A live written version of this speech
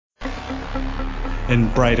in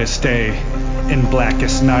brightest day, in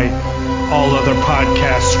blackest night. All other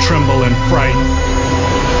podcasts tremble in fright.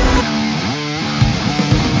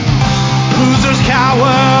 Losers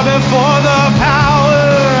cower before the power.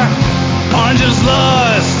 Oranges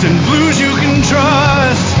lust and blues you can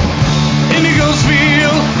trust. Indigos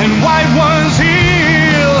feel and white ones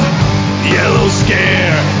heal. Yellow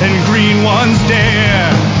scare and green ones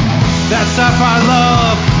dare. That sapphire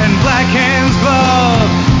love and black hands glove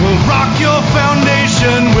will rock your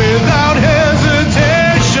foundation without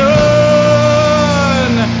hesitation.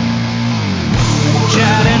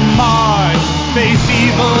 Chad and Marge face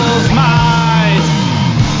evil's might.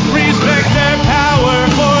 Respect their power,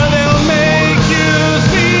 for they'll make you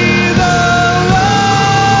see the light.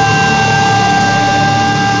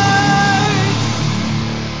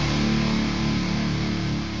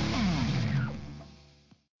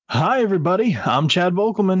 Hi, everybody. I'm Chad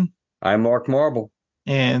Volkelman. I'm Mark Marble.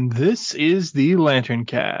 And this is the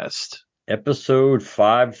LanternCast. Episode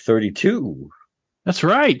 532. That's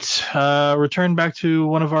right. Return back to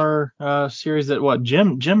one of our series that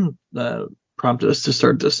Jim prompted us to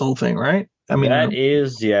start this whole thing, right? I mean, that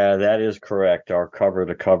is correct. Our cover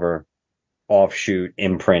to cover offshoot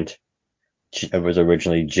imprint. It was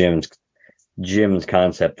originally Jim's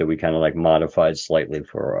concept that we kind of like modified slightly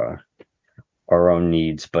for our own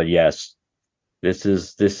needs. But yes, this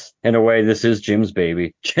is Jim's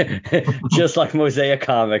baby, just like Mosaic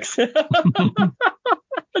Comics,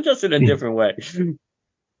 just in a different way.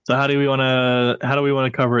 So how do we want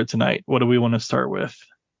to cover it tonight? What do we want to start with?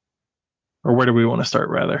 Or where do we want to start,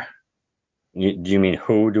 rather? Do you mean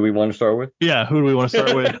who do we want to start with? Yeah, who do we want to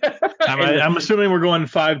start with? I'm assuming we're going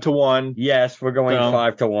 5-1. Yes, we're going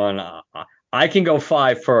 5-1. I can go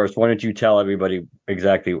 5 first. Why don't you tell everybody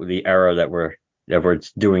exactly the era that we're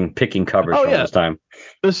picking covers from this time?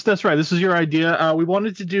 That's right. This is your idea. We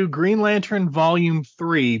wanted to do Green Lantern Volume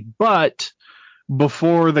 3, but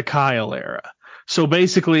before the Kyle era. So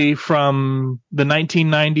basically from the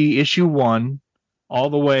 1990 issue 1 all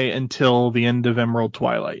the way until the end of Emerald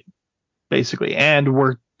Twilight, basically. And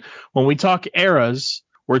when we talk eras,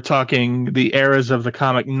 we're talking the eras of the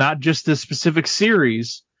comic, not just the specific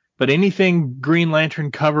series, but anything Green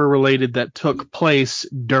Lantern cover related that took place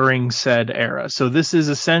during said era. So this is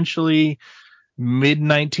essentially mid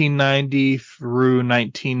 1990 through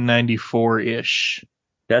 1994-ish.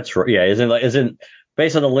 That's right. Yeah, isn't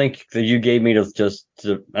based on the link that you gave me and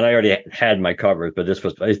I already had my covers, but this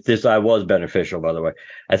was beneficial, by the way.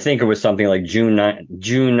 I think it was something like June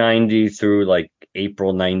 90 through like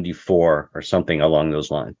April 94 or something along those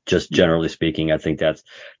lines. Just generally speaking, I think that's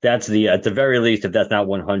the, at the very least, if that's not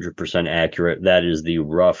 100% accurate, that is the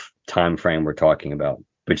rough time frame we're talking about,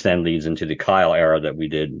 which then leads into the Kyle era that we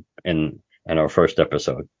did in our first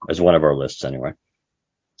episode as one of our lists anyway.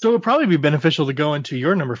 So it would probably be beneficial to go into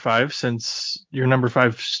your number 5, since your number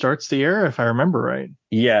 5 starts the era, if I remember right.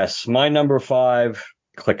 Yes, my number 5,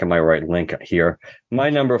 click on my right link here. My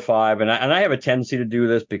number 5, and I have a tendency to do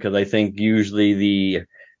this because I think usually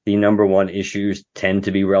the number 1 issues tend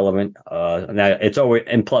to be relevant. Now it's always,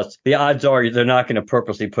 and plus the odds are they're not going to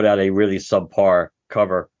purposely put out a really subpar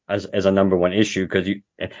cover as a number 1 issue because you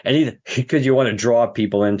want to draw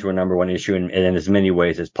people into a number 1 issue in as many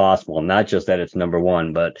ways as possible. Not just that it's number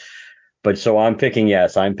 1, but so I'm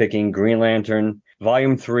picking Green Lantern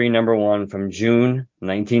Volume 3, number 1 from June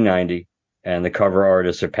 1990, and the cover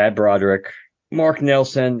artists are Pat Broderick, Mark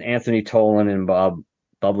Nelson, Anthony Tolan, and Bob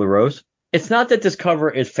LaRose. It's not that this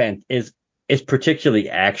cover is particularly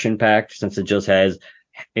action packed, since it just has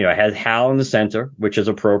Hal in the center, which is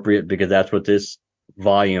appropriate because that's what this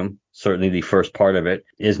volume, certainly the first part of it,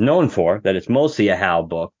 is known for, that it's mostly a Hal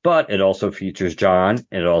book, but it also features John.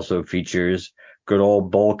 It also features good old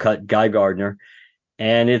bowl cut Guy Gardner.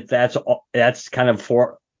 And that's kind of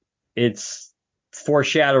it's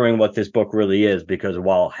foreshadowing what this book really is, because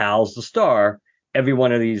while Hal's the star, every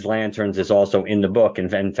one of these lanterns is also in the book.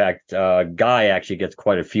 And in fact, Guy actually gets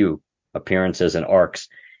quite a few appearances and arcs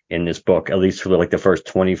in this book, at least for like the first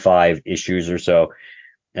 25 issues or so.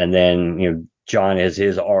 And then, John has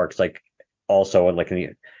his arcs, like also like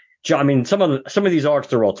some of these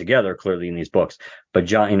arcs are all together clearly in these books, but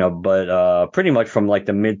John, pretty much from like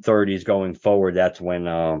the mid 30s going forward, that's when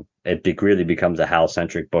it really becomes a Hal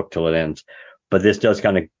centric book till it ends. But this does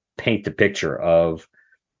kind of paint the picture of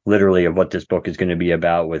literally of what this book is going to be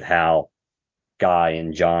about, with Hal, Guy,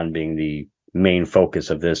 and John being the main focus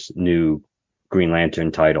of this new Green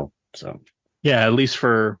Lantern title. So yeah, at least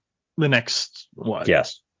for the next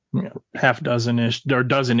Yes. Half dozen-ish or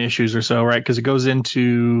dozen issues or so, right? Because it goes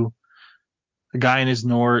into the Guy in his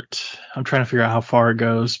Nort. I'm trying to figure out how far it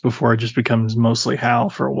goes before it just becomes mostly Hal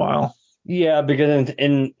for a while. Yeah, because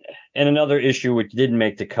in another issue which didn't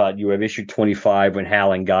make the cut, you have issue 25 when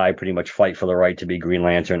Hal and Guy pretty much fight for the right to be Green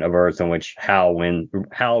Lantern of Earth, in which Hal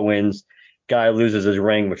wins. Guy loses his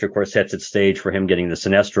ring, which of course sets its stage for him getting the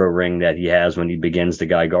Sinestro ring that he has when he begins the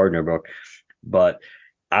Guy Gardner book. But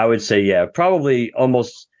I would say, yeah, probably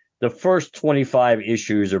almost the first 25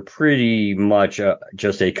 issues are pretty much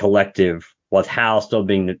just a collective, with Hal still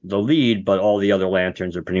being the lead, but all the other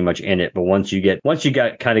lanterns are pretty much in it. But once you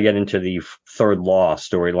kind of get into the third law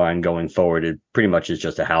storyline going forward, it pretty much is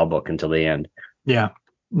just a Hal book until the end. Yeah,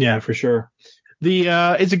 yeah, for sure. The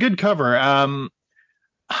it's a good cover.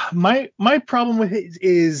 My problem with it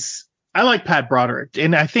is I like Pat Broderick,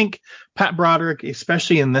 and I think Pat Broderick,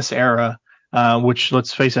 especially in this era, which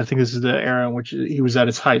let's face it, I think this is the era in which he was at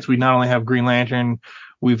his heights. We not only have Green Lantern,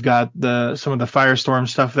 we've got some of the Firestorm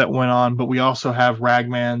stuff that went on, but we also have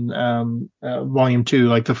Ragman Volume 2,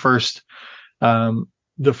 like um,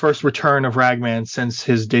 the first return of Ragman since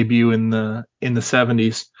his debut in the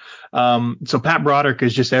 70s. So Pat Broderick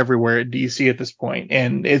is just everywhere at DC at this point,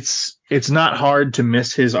 and it's not hard to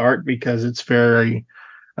miss his art because it's very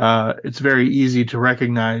easy to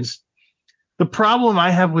recognize. The problem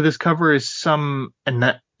I have with this cover is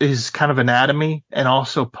is kind of anatomy and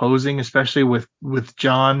also posing, especially with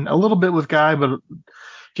John, a little bit with Guy, but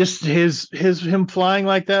just him flying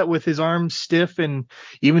like that with his arms stiff and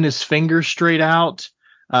even his fingers straight out.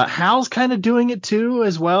 Hal's kind of doing it too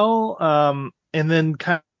as well. And then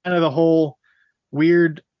kind of the whole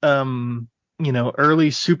weird,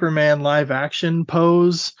 early Superman live action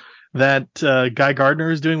pose that Guy Gardner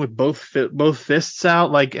is doing with both fists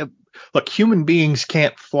out. Like, look, human beings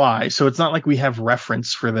can't fly, so it's not like we have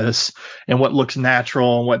reference for this and what looks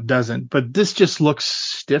natural and what doesn't. But this just looks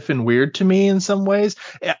stiff and weird to me in some ways.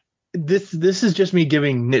 This is just me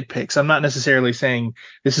giving nitpicks. I'm not necessarily saying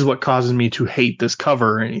this is what causes me to hate this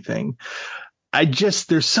cover or anything.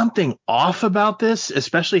 There's something off about this,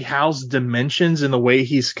 especially Hal's dimensions and the way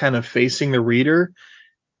he's kind of facing the reader.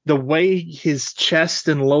 The way his chest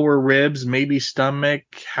and lower ribs, maybe stomach,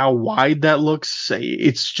 how wide that looks,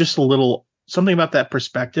 it's just a little something about that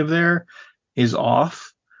perspective there is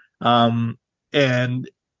off. And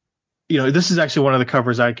this is actually one of the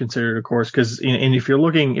covers I considered, of course, because and if you're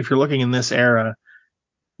looking in this era,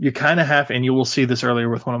 you kind of have, and you will see this earlier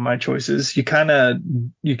with one of my choices. You kind of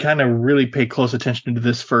really pay close attention to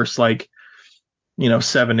this first, like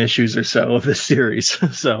 7 issues or so of this series.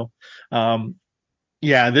 So,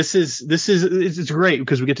 yeah, it's great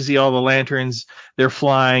because we get to see all the lanterns. They're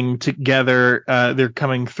flying together. They're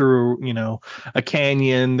coming through, a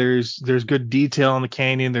canyon. There's good detail in the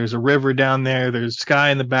canyon. There's a river down there. There's sky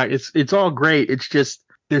in the back. It's all great. It's just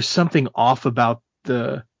there's something off about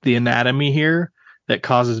the anatomy here that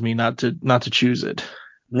causes me not to choose it.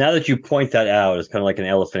 Now that you point that out, it's kind of like an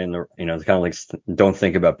elephant in the, it's kind of like don't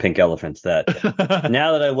think about pink elephants. That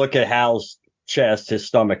now that I look at Hal's chest, his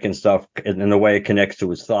stomach and stuff, and the way it connects to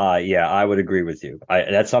his thigh, yeah, I would agree with you.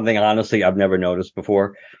 That's something honestly I've never noticed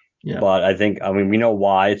before. Yeah. But I mean, we know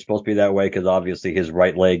why it's supposed to be that way because obviously his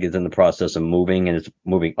right leg is in the process of moving and it's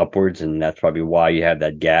moving upwards, and that's probably why you have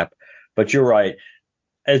that gap. But you're right.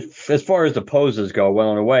 As far as the poses go,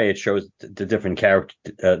 well, in a way, it shows the different character,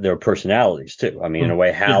 their personalities too. I mean, in a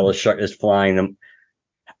way, Hal is flying them.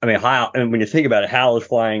 I mean, and when you think about it, Hal is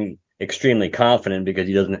flying extremely confident because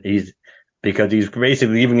he's basically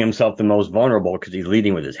leaving himself the most vulnerable because he's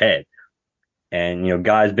leading with his head, and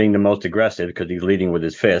Guy's being the most aggressive because he's leading with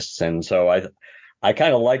his fists. And so I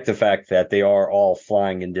kind of like the fact that they are all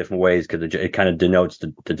flying in different ways because it kind of denotes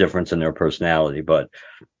the difference in their personality, But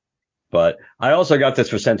I also got this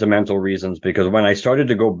for sentimental reasons because when I started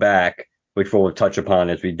to go back, which we'll touch upon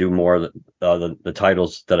as we do more of the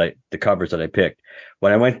titles the covers that I picked,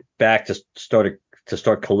 when I went back to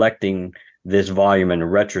start collecting this volume in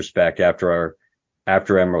retrospect after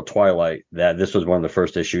Emerald Twilight, that this was one of the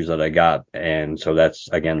first issues that I got, and so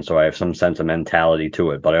so I have some sentimentality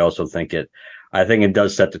to it, but I also think it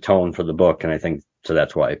does set the tone for the book, and I think so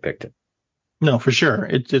that's why I picked it. No, for sure.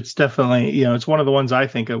 It's definitely, it's one of the ones I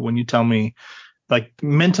think of when you tell me, like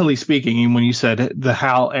mentally speaking, when you said the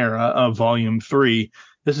Hal era of Volume 3,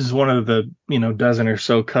 this is one of the, dozen or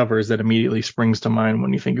so covers that immediately springs to mind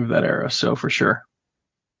when you think of that era. So for sure.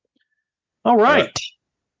 All right.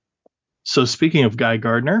 So speaking of Guy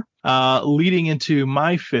Gardner, leading into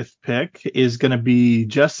my 5th pick is going to be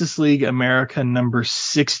Justice League America number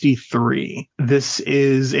 63. This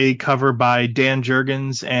is a cover by Dan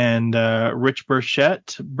Jurgens and Rich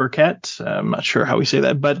Burkett. I'm not sure how we say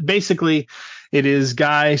that, but basically it is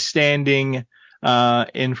Guy standing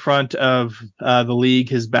in front of the League.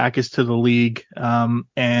 His back is to the League,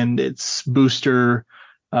 and it's Booster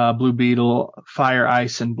Blue Beetle, Fire,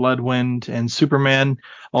 Ice, and Bloodwind, and Superman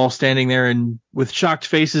all standing there and with shocked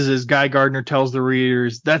faces as Guy Gardner tells the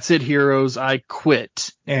readers, "That's it, heroes, I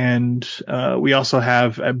quit." And we also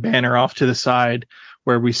have a banner off to the side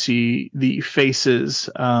where we see the faces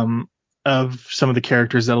of some of the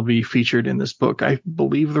characters that'll be featured in this book. I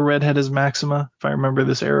believe the redhead is Maxima, if I remember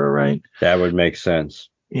this era right. That would make sense.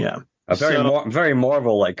 Yeah. A very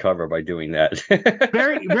Marvel-like cover by doing that.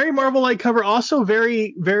 Very Marvel-like cover. Also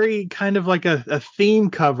very kind of like a theme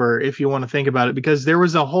cover, if you want to think about it, because there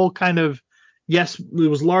was a whole kind of, yes, it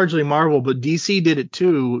was largely Marvel, but DC did it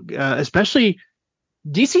too. Especially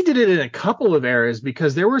DC did it in a couple of eras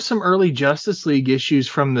because there were some early Justice League issues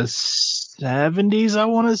from the 70s, I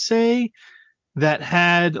want to say, that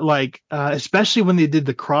had like, especially when they did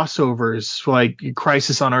the crossovers, like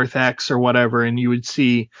Crisis on Earth X or whatever, and you would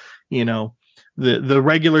see, you know, the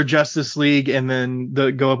regular Justice League and then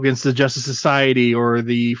go up against the Justice Society or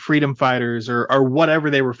the Freedom Fighters or whatever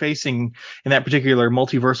they were facing in that particular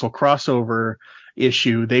multiversal crossover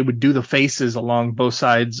issue. They would do the faces along both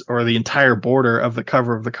sides or the entire border of the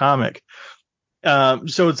cover of the comic.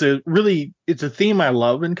 So it's a theme I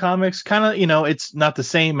love in comics. Kind of, it's not the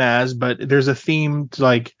same as, but there's a theme to,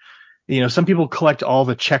 like, some people collect all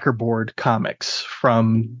the checkerboard comics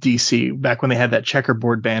from DC back when they had that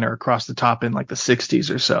checkerboard banner across the top in like the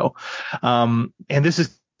 60s or so. And this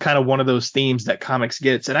is kind of one of those themes that comics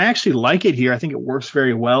gets. And I actually like it here. I think it works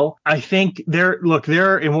very well. I think and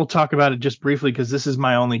we'll talk about it just briefly because this is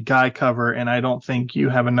my only Guy cover, and I don't think you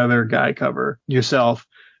have another Guy cover yourself.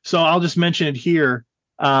 So I'll just mention it here.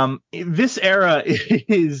 This era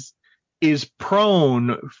is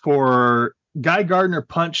prone for Guy Gardner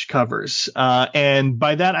punch covers, and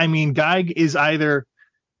by that I mean Guy is either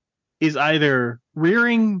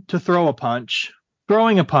rearing to throw a punch,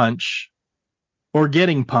 throwing a punch, or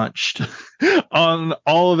getting punched on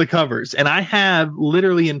all of the covers. And I have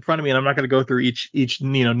literally in front of me, and I'm not going to go through each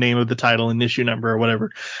name of the title and issue number or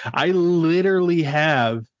whatever. I literally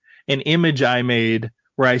have an image I made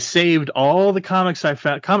where I saved all the comic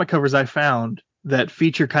covers I found that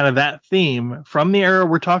feature kind of that theme from the era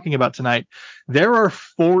we're talking about tonight. There are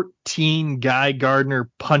 14 Guy Gardner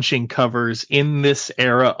punching covers in this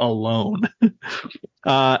era alone.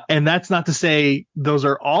 And that's not to say those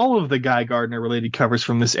are all of the Guy Gardner related covers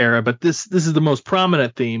from this era, but this is the most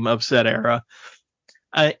prominent theme of said era.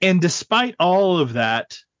 And despite all of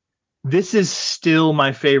that, this is still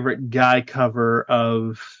my favorite Guy cover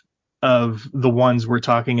of the ones we're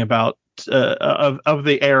talking about, of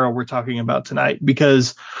the era we're talking about tonight,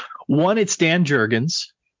 because one, it's Dan Jurgens.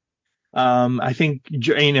 I think,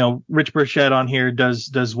 Rich Burchett on here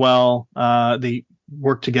does well. They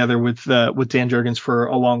worked together with Dan Jurgens for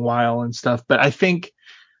a long while and stuff. But I think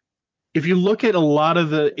if you look at a lot of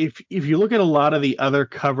the other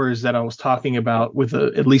covers that I was talking about with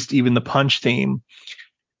at least even the punch theme,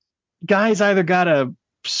 Guy's either got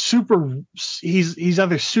he's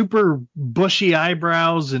either super bushy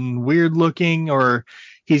eyebrows and weird looking, or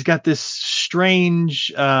he's got this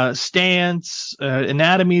strange stance.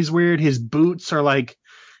 Anatomy's weird. His boots are like,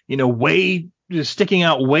 way sticking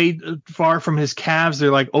out way far from his calves.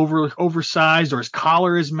 They're like oversized, or his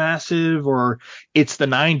collar is massive, or it's the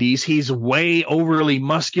 90s. He's way overly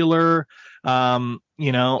muscular. Or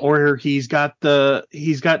he's got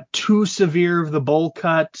too severe of the bowl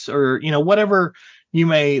cut, or, whatever you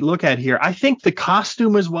may look at here. I think the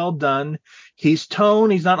costume is well done. He's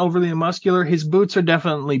toned. He's not overly muscular. His boots are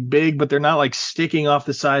definitely big, but they're not like sticking off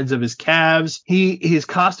the sides of his calves. His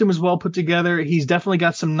costume is well put together. He's definitely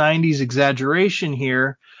got some 90s exaggeration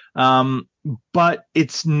here. But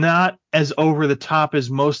it's not as over the top as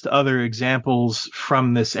most other examples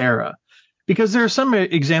from this era. Because there are some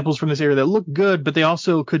examples from this era that look good, but they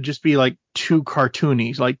also could just be like too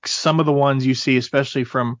cartoony. Like some of the ones you see, especially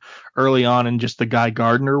from early on in just the Guy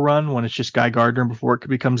Gardner run, when it's just Guy Gardner before it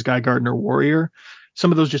becomes Guy Gardner Warrior.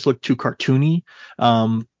 Some of those just look too cartoony.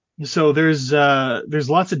 So there's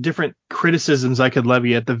lots of different criticisms I could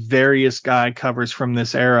levy at the various Guy covers from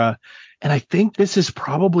this era. And I think this is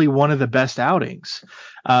probably one of the best outings.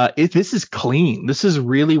 This is clean. This is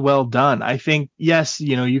really well done. I think, yes,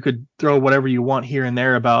 you could throw whatever you want here and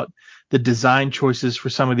there about the design choices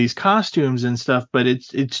for some of these costumes and stuff, but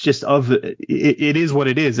it's just it is what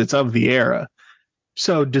it is. It's of the era.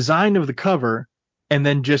 So design of the cover, and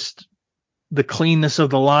then just the cleanness of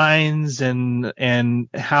the lines and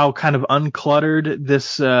how kind of uncluttered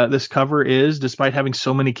this cover is, despite having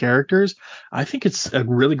so many characters. I think it's a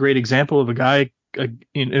really great example of an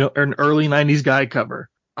early 90s Guy cover.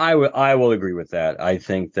 I will agree with that. I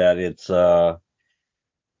think that it's and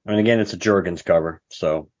again, it's a Jurgens cover,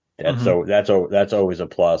 so That's always a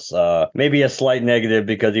plus. Maybe a slight negative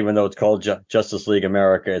because even though it's called Justice League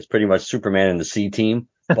America, it's pretty much Superman and the C Team.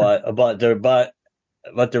 But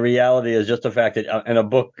the reality is just the fact that in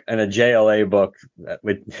a JLA book,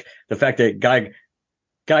 with the fact that Guy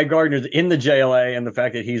Gardner's in the JLA and the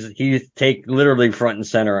fact that he's take literally front and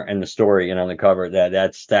center in the story and on the cover,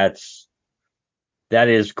 that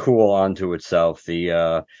is cool onto itself.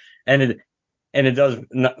 And it does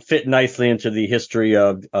fit nicely into the history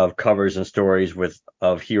of covers and stories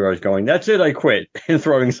of heroes going, "That's it, I quit," and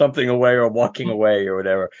throwing something away or walking away or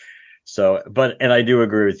whatever. So, and I do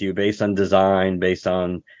agree with you, based on design, based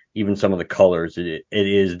on even some of the colors, it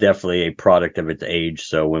is definitely a product of its age.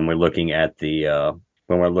 So when we're looking at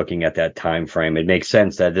that time frame, it makes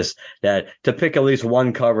sense that to pick at least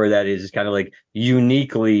one cover that is kind of like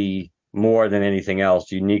uniquely, more than anything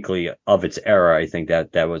else, uniquely of its era. I think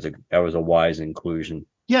that was a wise inclusion.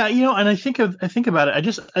 Yeah, and I think about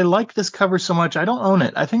it. I like this cover so much. I don't own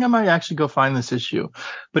it. I think I might actually go find this issue.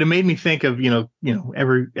 But it made me think of,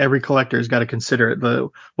 every collector's got to consider it.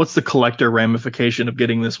 What's the collector ramification of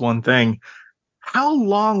getting this one thing? How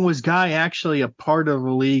long was Guy actually a part of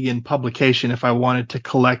a league in publication if I wanted to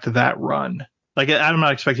collect that run? Like, I'm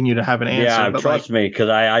not expecting you to have an answer. Yeah, but trust me, because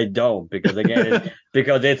I don't. Because again,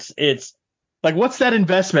 because it's like, what's that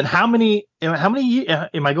investment? How many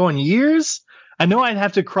am I going years? I know I'd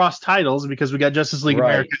have to cross titles because we got Justice League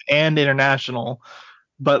America and International,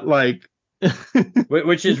 but like,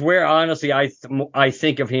 which is where honestly I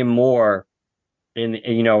think of him more in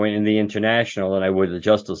the International than I would the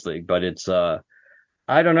Justice League. But it's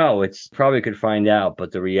I don't know. It's probably could find out,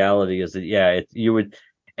 but the reality is that you would.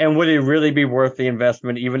 And would it really be worth the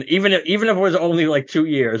investment? Even if it was only like 2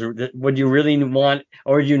 years, would you really want,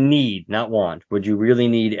 or you need, not want, would you really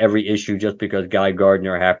need every issue just because Guy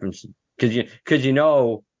Gardner happens? Because you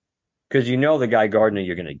know the Guy Gardner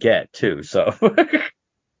you're going to get too. So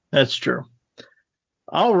that's true.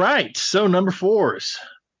 All right. So number fours.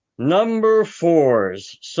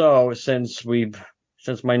 So since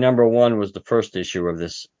my number one was the first issue of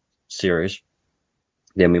this series,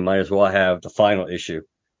 then we might as well have the final issue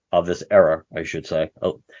of this era, I should say.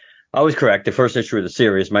 Oh, I was correct. The first issue of the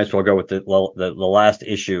series, might as well go with the last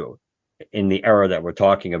issue in the era that we're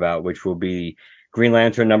talking about, which will be Green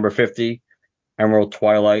Lantern number 50, Emerald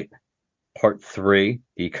Twilight, Part 3,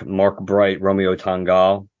 the Mark Bright, Romeo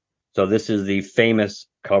Tangal. So this is the famous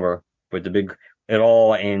cover with the big, "It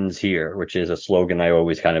all ends here," which is a slogan I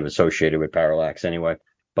always kind of associated with Parallax anyway.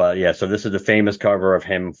 But yeah, so this is the famous cover of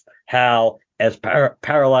him, Hal, as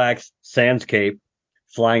Parallax sans cape,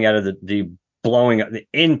 flying out of the blowing up,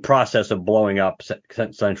 in process of blowing up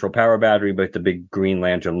Central Power Battery, but the big Green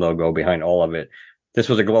Lantern logo behind all of it. This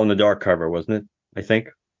was a glow in the dark cover, wasn't it? I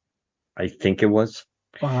think it was.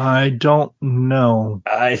 I don't know.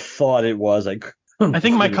 I thought it was. I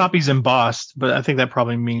think my copy's embossed, but I think that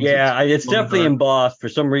probably means it's definitely embossed. For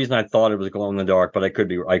some reason, I thought it was glow in the dark, but I could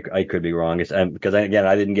be wrong. Because again,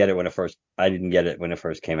 I didn't get it when it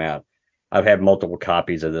first came out. I've had multiple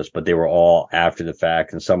copies of this, but they were all after the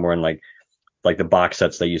fact, and some were in like the box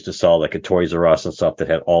sets they used to sell, like at Toys R Us and stuff, that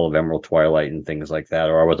had all of Emerald Twilight and things like that,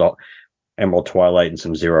 or I was all Emerald Twilight and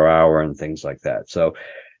some Zero Hour and things like that. So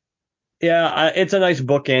yeah, it's a nice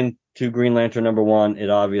bookend to Green Lantern number 1. It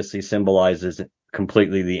obviously symbolizes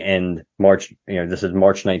completely the end. March, this is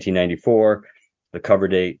March 1994, the cover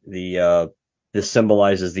date. This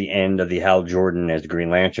symbolizes the end of the Hal Jordan as Green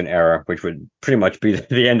Lantern era, which would pretty much be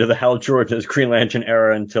the end of the Hal Jordan as Green Lantern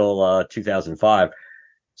era until 2005.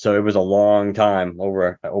 So it was a long time,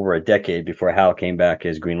 over a decade, before Hal came back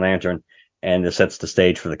as Green Lantern, and this sets the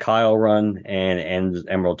stage for the Kyle run and ends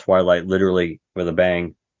Emerald Twilight literally with a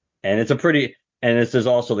bang. And this is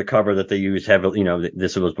also the cover that they use heavily.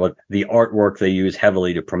 This was what the artwork they use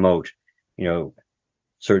heavily to promote.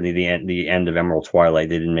 Certainly the end of Emerald Twilight.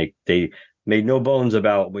 They made no bones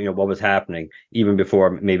about what was happening, even before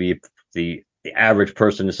maybe the average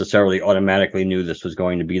person necessarily automatically knew this was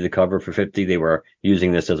going to be the cover for 50. They were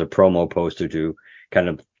using this as a promo poster to kind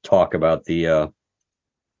of talk about the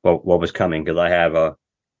what was coming. Because I have a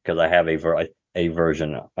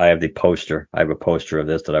version. I have the poster. I have a poster of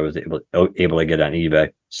this that I was able to get on eBay.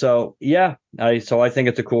 So yeah, I think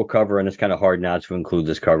it's a cool cover, and it's kind of hard not to include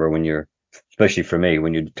this cover especially for me,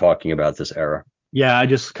 when you're talking about this era. Yeah, I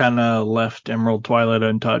just kind of left Emerald Twilight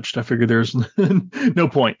untouched. I figured there's no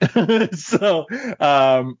point. So,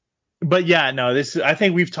 but yeah, no, I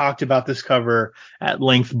think we've talked about this cover at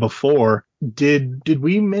length before. Did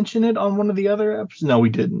we mention it on one of the other episodes? No, we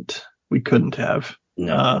didn't. We couldn't have.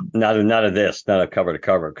 No, not of this, not a cover to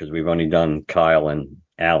cover, because we've only done Kyle and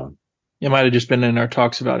Alan. It might have just been in our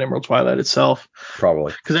talks about Emerald Twilight itself.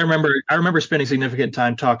 Probably. Because I remember spending significant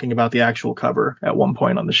time talking about the actual cover at one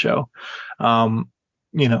point on the show.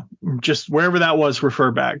 You know, just wherever that was,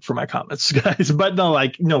 refer back for my comments, guys. But no,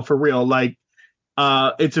 like, no, for real, like,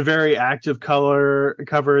 it's a very active cover.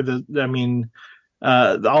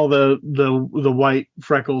 All the white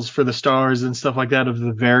freckles for the stars and stuff like that of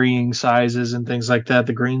the varying sizes and things like that.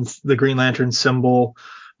 The Green Lantern symbol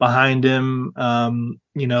behind him.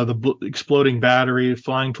 The exploding battery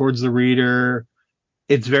flying towards the reader.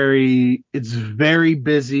 It's very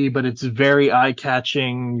busy, but it's very eye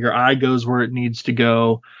catching. Your eye goes where it needs to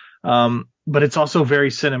go. But it's also very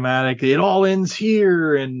cinematic. It all ends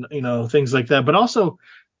here, and things like that. But also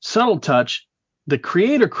subtle touch. The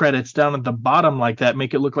creator credits down at the bottom like that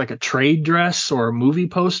make it look like a trade dress or a movie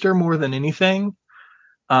poster more than anything.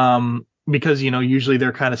 Because usually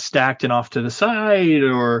they're kind of stacked and off to the side,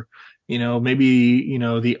 or maybe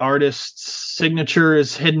the artist's signature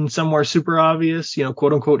is hidden somewhere super obvious,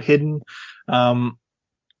 quote unquote hidden.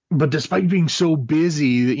 But despite being so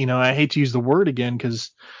busy, I hate to use the word again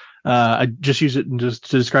because I just use it just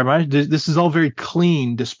to describe this is all very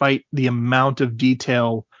clean despite the amount of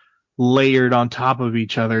detail layered on top of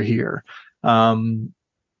each other here.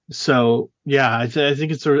 So yeah, I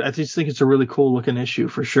just think it's a really cool looking issue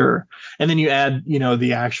for sure. And then you add,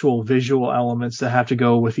 the actual visual elements that have to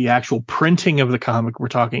go with the actual printing of the comic we're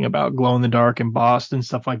talking about, glow in the dark, embossed and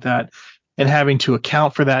stuff like that, and having to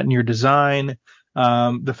account for that in your design.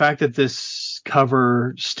 The fact that this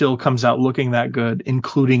cover still comes out looking that good,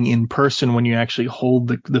 including in person when you actually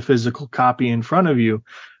hold the physical copy in front of you,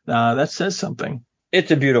 that says something. It's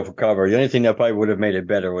a beautiful cover. The only thing that probably would have made it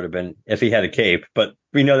better would have been if he had a cape, but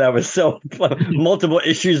we know that was so multiple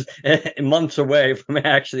issues months away from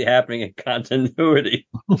actually happening in continuity.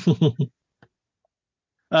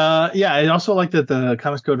 Yeah, I also like that the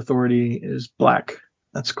Comics Code Authority is black.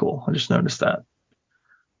 That's cool. I just noticed that.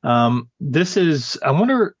 This is, I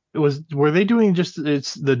wonder, were they doing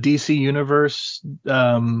it's the DC Universe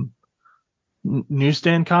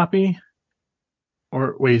newsstand copy?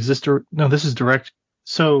 Or wait, is this no, this is direct.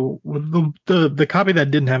 So the copy that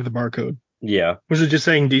didn't have the barcode, Yeah. was it just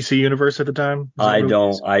saying DC Universe at the time? I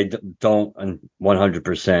don't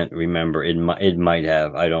 100% remember. It might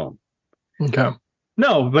have. I don't. Okay.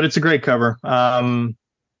 No, but it's a great cover.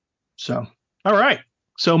 So all right.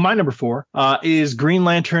 So my number 4 is Green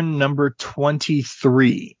Lantern number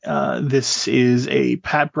 23. This is a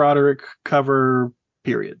Pat Broderick cover,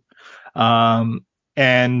 period.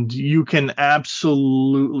 And you can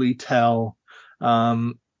absolutely tell.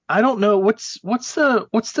 I don't know what's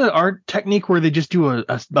the art technique where they just do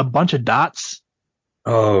a bunch of dots.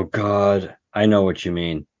 Oh God, I know what you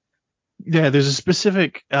mean. Yeah, there's a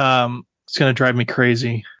specific. It's gonna drive me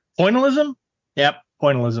crazy. Pointillism. Yep,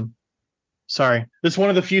 pointillism. Sorry, that's one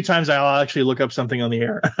of the few times I'll actually look up something on the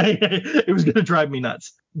air. It was gonna drive me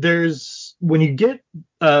nuts. When you get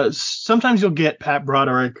sometimes you'll get Pat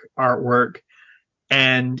Broderick artwork,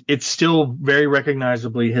 and it's still very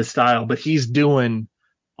recognizably his style, but he's doing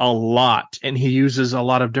a lot, and he uses a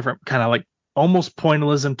lot of different kind of like almost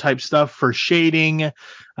pointillism type stuff for shading,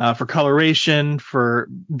 for coloration, for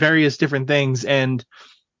various different things, and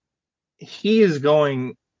he is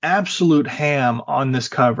going absolute ham on this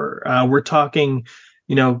cover. We're talking,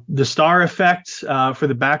 the star effect for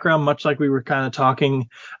the background, much like we were kind of talking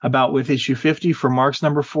about with issue 50 for Mark's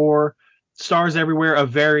number 4. Stars everywhere of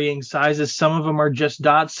varying sizes. Some of them are just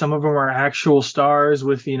dots. Some of them are actual stars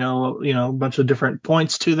with, a bunch of different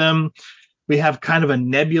points to them. We have kind of a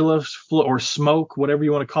nebula or smoke, whatever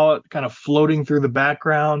you want to call it, kind of floating through the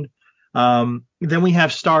background. Then we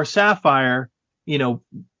have Star Sapphire,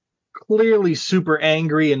 clearly super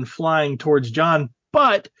angry and flying towards John,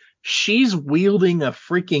 but she's wielding a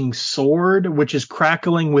freaking sword, which is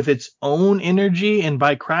crackling with its own energy. And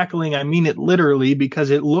by crackling, I mean it literally, because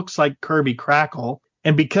it looks like Kirby Crackle.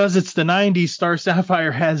 And because it's the 90s, Star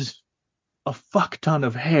Sapphire has a fuck ton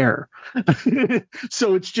of hair.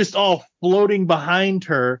 So it's just all floating behind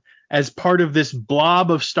her as part of this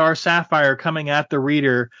blob of Star Sapphire coming at the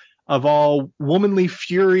reader, of all womanly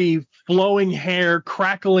fury, flowing hair,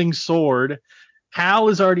 crackling sword. Hal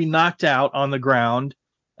is already knocked out on the ground,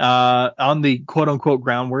 on the quote unquote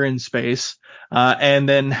ground. We're in space. And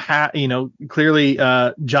then, clearly,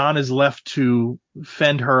 John is left to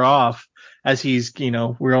fend her off as he's,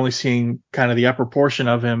 we're only seeing kind of the upper portion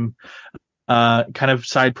of him, kind of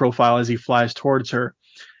side profile as he flies towards her.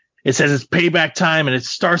 It says it's payback time, and it's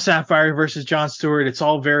Star Sapphire versus John Stewart. It's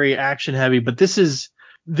all very action heavy, but this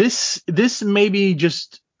may be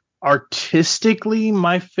just artistically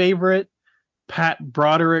my favorite Pat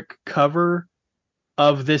Broderick cover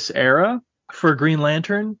of this era for Green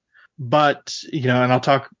Lantern. But, and I'll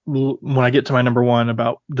talk when I get to my number one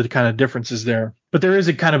about the kind of differences there. But there is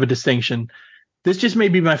a kind of a distinction. This just may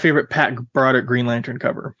be my favorite Pat Broderick Green Lantern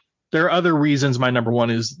cover. There are other reasons my number one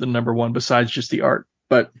is the number one besides just the art.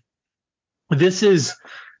 But this is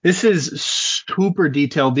super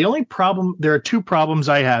detailed. The only problem, there are two problems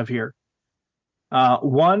I have here.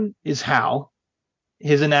 One is Hal.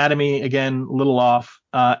 His anatomy, again, a little off.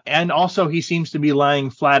 And also he seems to be lying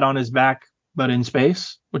flat on his back, but in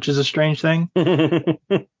space, which is a strange thing.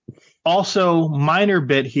 Also, minor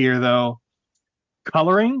bit here, though,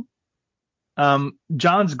 coloring.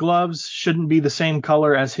 John's gloves shouldn't be the same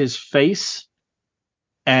color as his face.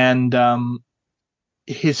 And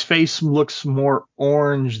his face looks more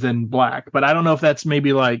orange than black. But I don't know if that's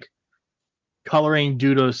maybe like coloring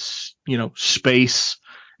due to, space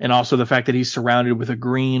and also the fact that he's surrounded with a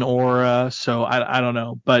green aura. So I don't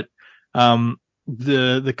know. But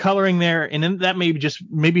the coloring there, and then that may be just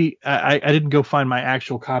I didn't go find my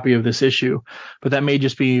actual copy of this issue, but that may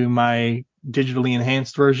just be my digitally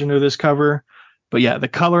enhanced version of this cover. But yeah, the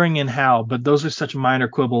coloring and Hal, but those are such minor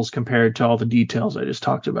quibbles compared to all the details I just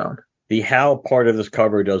talked about. The Hal part of this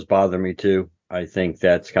cover does bother me too. I think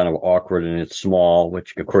that's kind of awkward and it's small,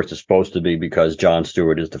 which of course is supposed to be because John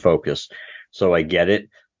Stewart is the focus. So I get it.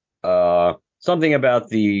 Something about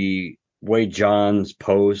the way John's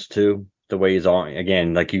posed too, the way he's on,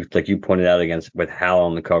 again, like you pointed out against with Hal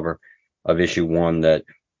on the cover of issue 1, that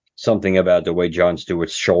something about the way John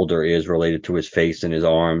Stewart's shoulder is related to his face and his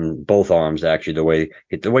arm, both arms actually, the way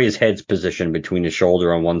his head's positioned between his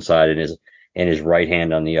shoulder on one side and his right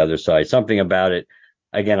hand on the other side. Something about it.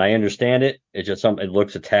 Again, I understand it. It's just something. It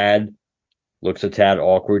looks a tad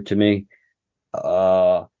awkward to me.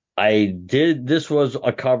 This was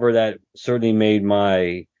a cover that certainly made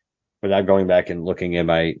without going back and looking at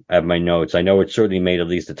my notes, I know it certainly made at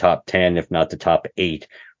least the top 10, if not the top 8,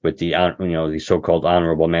 with the so-called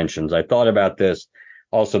honorable mentions. I thought about this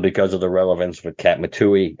also because of the relevance with Kat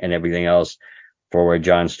Matui and everything else for where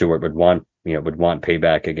John Stewart would want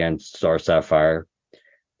payback against Star Sapphire.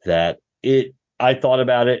 I thought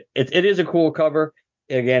about it. It is a cool cover.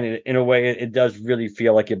 Again, in a way, it does really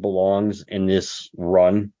feel like it belongs in this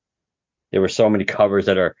run. There were so many covers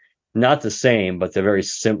that are not the same, but they're very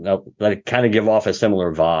similar, that kind of give off a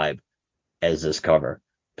similar vibe as this cover.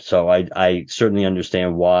 So I certainly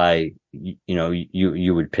understand why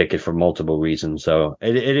you would pick it for multiple reasons. So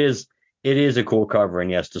it is a cool cover, and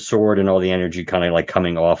yes, the sword and all the energy kind of like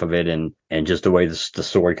coming off of it, and just the way the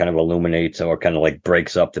sword kind of illuminates or kind of like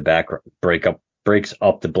breaks up the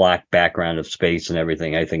black background of space and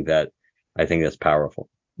everything. I think that's powerful.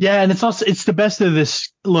 Yeah, and it's the best of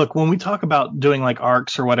this. Look, when we talk about doing like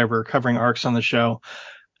arcs or whatever, covering arcs on the show,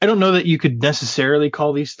 I don't know that you could necessarily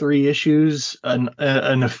call these 3 issues an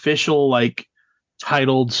official like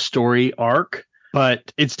titled story arc,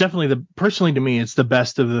 but it's definitely personally to me, it's the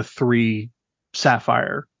best of the 3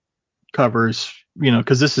 Sapphire covers,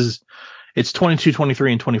 because it's 22,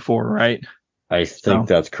 23, and 24, right? I think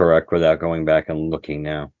that's correct without going back and looking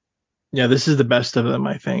now. Yeah, this is the best of them,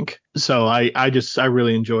 I think. So I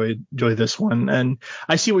really enjoy this one. And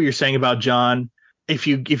I see what you're saying about John. If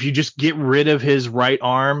you just get rid of his right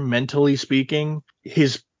arm, mentally speaking,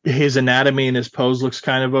 his anatomy and his pose looks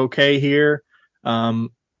kind of okay here.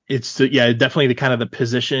 It's definitely the kind of the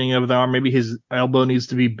positioning of the arm. Maybe his elbow needs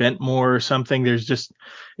to be bent more or something. There's just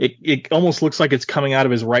it almost looks like it's coming out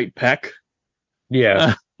of his right pec.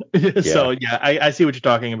 Yeah. So yeah, I see what you're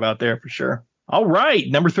talking about there for sure. All right,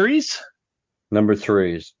 number threes.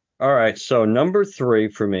 All right, so number 3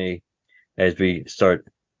 for me, as we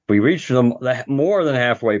reach the more than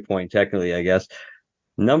halfway point, technically, I guess.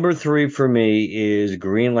 Number 3 for me is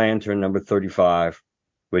Green Lantern number 35,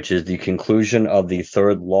 which is the conclusion of the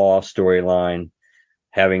Third Law storyline,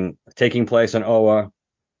 taking place on Oa,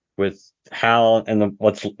 with Hal and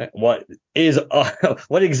what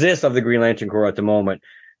exists of the Green Lantern Corps at the moment,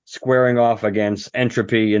 squaring off against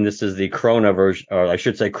Entropy, and this is the Krona version, or I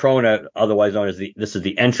should say Krona, otherwise known as this is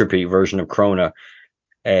the Entropy version of Krona,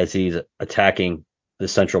 as he's attacking the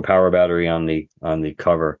central power battery on the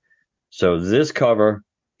cover. So this cover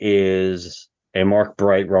is a Mark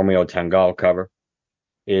Bright Romeo Tangal cover.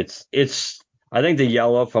 It's I think the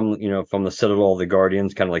yellow from the Citadel of the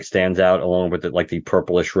Guardians kind of like stands out along with the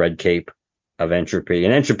purplish red cape of Entropy,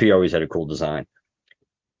 and Entropy always had a cool design.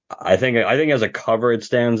 I think as a cover it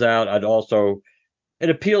stands out. It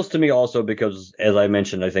appeals to me also because, as I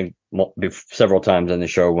mentioned, I think several times in the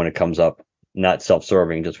show when it comes up, not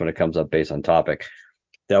self-serving, just when it comes up based on topic,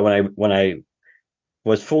 that when I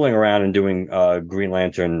was fooling around and doing Green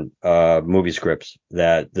Lantern movie scripts,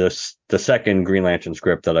 that the second Green Lantern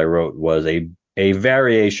script that I wrote was a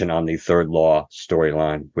variation on the Third Law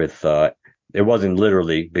storyline. With it wasn't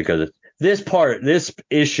literally, because this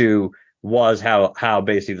issue was how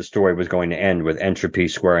basically the story was going to end, with Entropy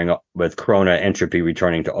squaring up with Krona, Entropy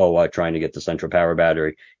returning to Oa, trying to get the Central Power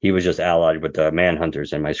Battery. He was just allied with the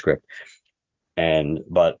Manhunters in my script.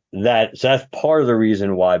 But so that's part of the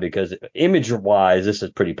reason why, because image wise, this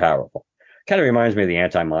is pretty powerful. Kind of reminds me of the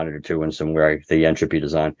Anti-Monitor too, in some way, the Entropy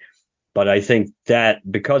design. But I think that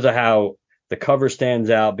because of how the cover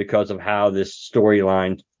stands out, because of how this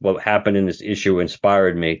storyline, what happened in this issue,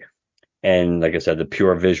 inspired me. And like I said, the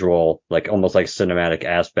pure visual, like almost like cinematic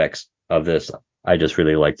aspects of this, I just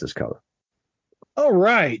really like this cover. All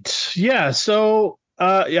right. Yeah. So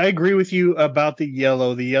I agree with you about the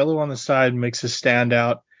yellow. The yellow on the side makes it stand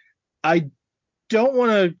out. I don't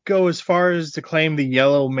want to go as far as to claim the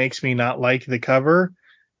yellow makes me not like the cover,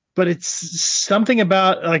 but it's something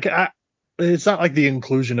about it's not like the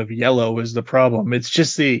inclusion of yellow is the problem. It's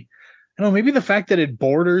just I don't know, maybe the fact that it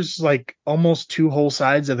borders like almost two whole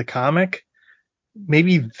sides of the comic.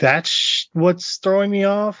 Maybe that's what's throwing me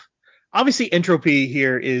off. Obviously, entropy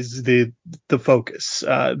here is the focus.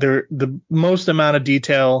 The most amount of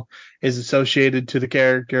detail is associated to the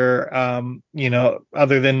character.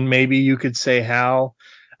 Other than maybe you could say Hal,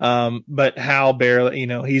 but Hal barely.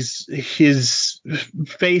 He's his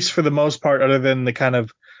face for the most part, other than the kind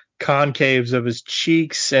of concaves of his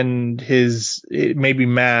cheeks and his maybe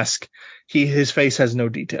mask. His face has no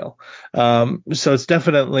detail. So it's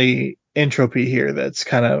definitely entropy here that's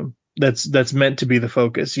meant to be the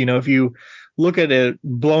focus. If you look at a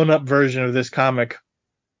blown up version of this comic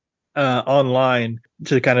online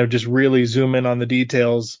to kind of just really zoom in on the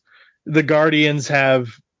details, the Guardians have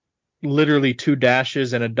literally two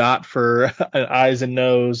dashes and a dot for eyes and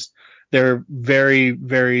nose. They're very,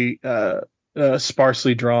 very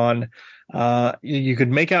sparsely drawn. You could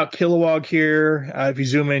make out Kilowog here. If you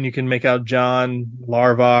zoom in, you can make out John,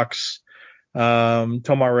 Larvox,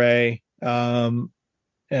 Tomare.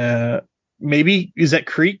 Maybe is that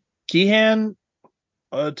Kehan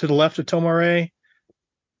to the left of Tomare?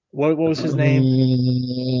 What was his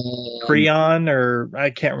name? Creon, or I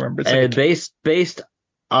can't remember. It's like based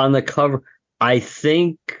on the cover, I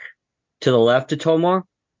think to the left of Tomar.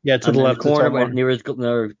 Yeah, to the left of Tomar, near his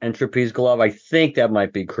Entropy's glove. I think that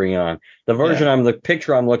might be Creon. The version the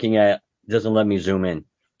picture I'm looking at doesn't let me zoom in,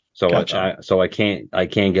 so gotcha. I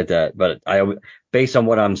can't get that. But based on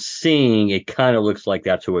what I'm seeing, it kind of looks like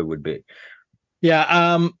that's who it would be.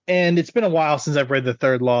 Yeah, and it's been a while since I've read the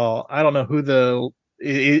Third Law. I don't know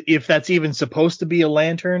if that's even supposed to be a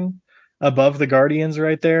lantern above the Guardians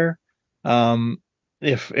right there.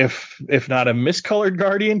 If not a miscolored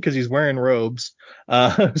Guardian, because he's wearing robes.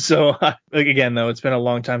 So again, though, it's been a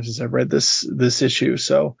long time since I've read this issue.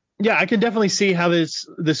 So yeah, I can definitely see how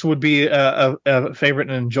this would be a favorite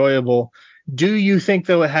and enjoyable. Do you think,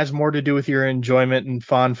 though, it has more to do with your enjoyment and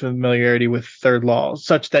fond familiarity with Third Law,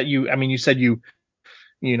 such that you said you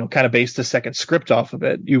kind of based the second script off of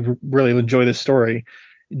it? You really enjoy this story.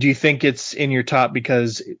 Do you think it's in your top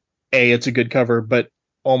because it's a good cover, but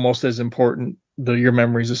almost as important, your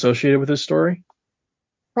memories associated with this story?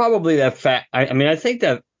 Probably that fact. I think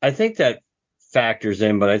that factors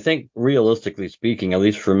in, but I think realistically speaking, at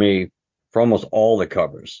least for me, for almost all the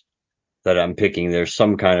covers that I'm picking, there's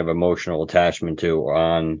some kind of emotional attachment to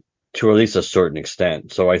at least a certain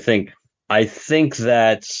extent. So I think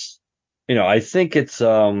that's, I think it's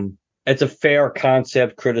a fair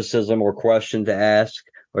concept, criticism, or question to ask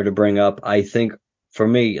or to bring up. I think for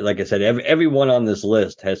me, like I said, everyone on this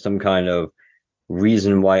list has some kind of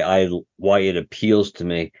reason why it appeals to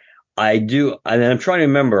me. I do, and I'm trying to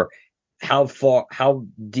remember how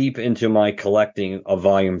deep into my collecting of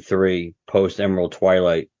Volume 3 post Emerald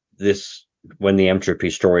Twilight when the Entropy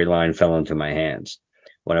storyline fell into my hands,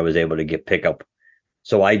 when I was able to pick up.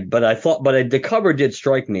 The cover did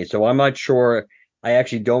strike me, so I'm not sure. I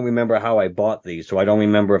actually don't remember how I bought these, so I don't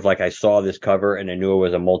remember if I saw this cover and I knew it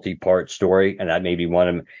was a multi-part story, and that made me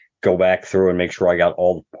want to go back through and make sure I got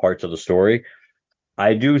all the parts of the story.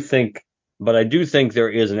 I do think there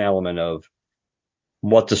is an element of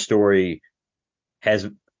what the story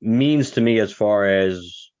means to me, as far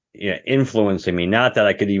as influencing me. Not that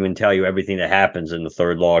I could even tell you everything that happens in the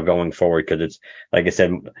Third Law going forward, because it's, like I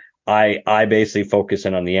said, I basically focus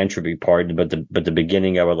in on the entropy part, but the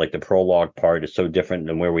beginning of it, like the prologue part, is so different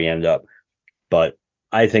than where we end up. But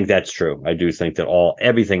I think that's true. I do think that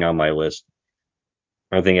everything on my list,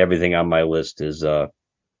 is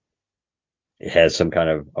it has some kind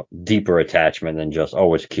of deeper attachment than just,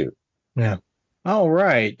 oh, it's cute. Yeah. All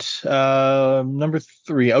right. Number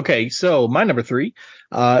three. Okay, so my number three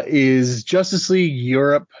is Justice League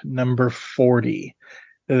Europe number 40.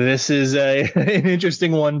 This is an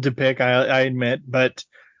interesting one to pick, I admit, but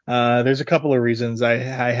there's a couple of reasons I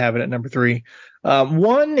have it at number three.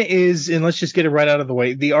 One is, and let's just get it right out of the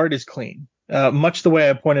way, the art is clean. Much the way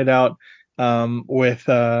I pointed out with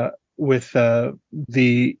the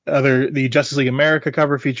Justice League America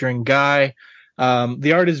cover featuring Guy.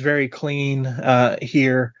 The art is very clean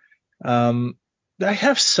here. Um, I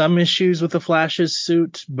have some issues with the Flash's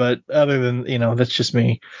suit, but other than, that's just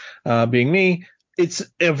me being me. It's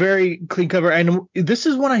a very clean cover, and this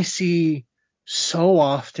is one I see so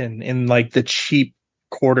often in like the cheap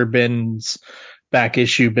quarter bins, back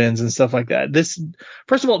issue bins, and stuff like that. This,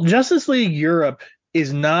 first of all, Justice League Europe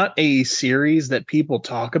is not a series that people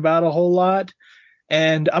talk about a whole lot,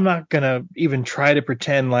 and I'm not gonna even try to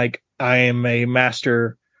pretend like I am a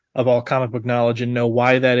master of all comic book knowledge and know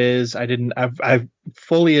why that is. I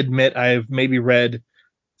fully admit I've maybe read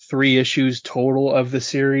three issues total of the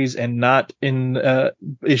series and not in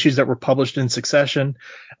issues that were published in succession.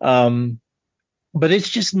 Um, but it's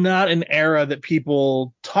just not an era that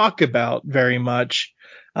people talk about very much.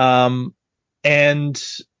 Um, and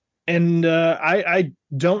I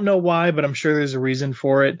don't know why, but I'm sure there's a reason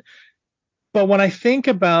for it. But when I think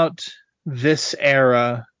about this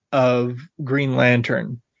era of Green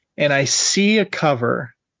Lantern and I see a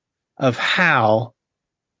cover of Hal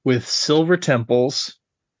with silver temples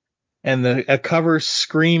and a cover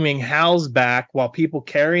screaming Hal's back while people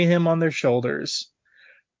carry him on their shoulders,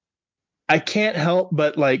 I can't help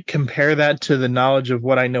but like compare that to the knowledge of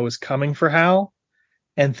what I know is coming for Hal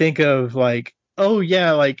and think of like, oh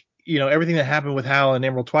yeah, like, everything that happened with Hal in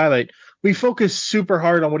Emerald Twilight. We focus super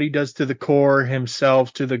hard on what he does to the core,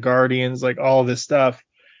 himself, to the Guardians, like all this stuff.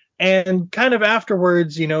 And kind of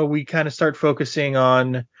afterwards, we kind of start focusing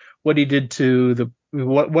on what he did to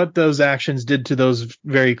what those actions did to those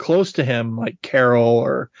very close to him, like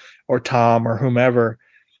Carol or Tom or whomever.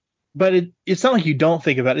 But it's not like you don't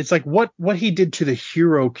think about it. It's like what he did to the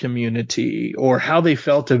hero community or how they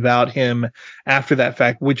felt about him after that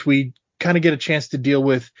fact, which we kind of get a chance to deal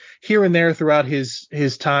with here and there throughout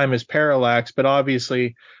his time as Parallax. But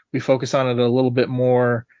obviously, we focus on it a little bit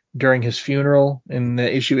more during his funeral in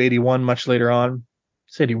issue 81, much later on.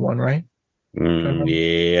 It's 81, right?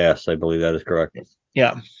 Yes, I believe that is correct.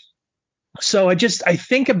 Yeah. So I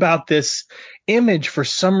think about this image for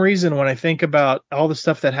some reason when I think about all the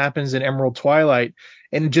stuff that happens in Emerald Twilight,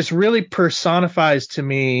 and it just really personifies to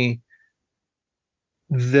me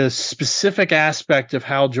the specific aspect of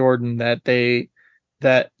Hal Jordan that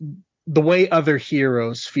the way other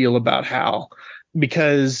heroes feel about Hal,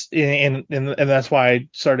 because and that's why I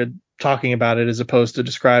started talking about it as opposed to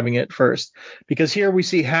describing it first, because here we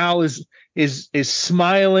see Hal is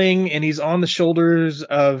smiling and he's on the shoulders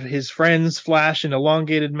of his friends Flash and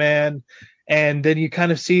Elongated Man, and then you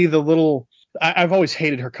kind of see the little, I've always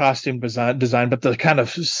hated her costume design, but the kind of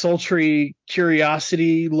sultry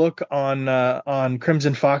curiosity look on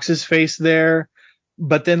Crimson Fox's face there.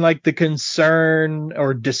 But then, like the concern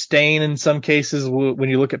or disdain in some cases, when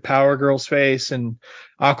you look at Power Girl's face and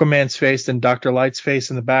Aquaman's face and Doctor Light's face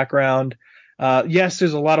in the background. Yes,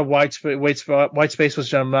 there's a lot of white space,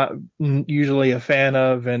 which I'm not usually a fan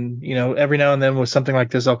of, and every now and then with something like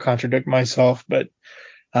this, I'll contradict myself. But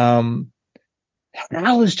um,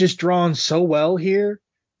 Al is just drawn so well here,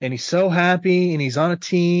 and he's so happy, and he's on a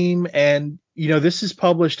team. And this is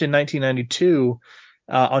published in 1992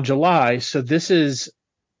 on July, so this is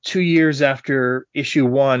 2 years after issue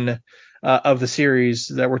one of the series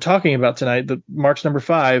that we're talking about tonight, the March number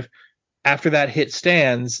 5. After that hit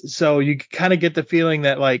stands, so you kind of get the feeling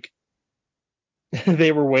that like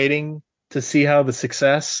they were waiting to see how the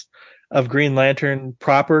success of Green Lantern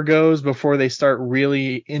proper goes before they start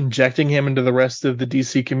really injecting him into the rest of the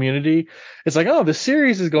DC community. It's like, oh, the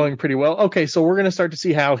series is going pretty well. Okay, so we're going to start to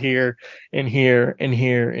see Hal here and here and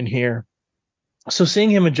here and here. So seeing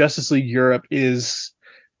him in Justice League Europe is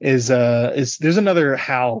there's another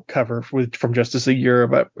Hal cover from Justice League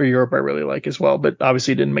Europe I really like as well, but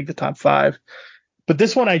obviously didn't make the top 5. But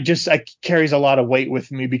this one I carries a lot of weight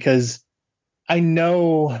with me because I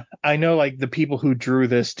know like the people who drew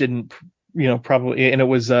this didn't, probably, and it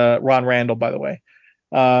was Ron Randall, by the way.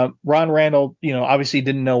 Ron Randall, obviously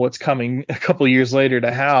didn't know what's coming a couple years later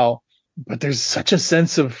to Hal, but there's such a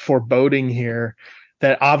sense of foreboding here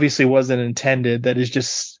that obviously wasn't intended. That is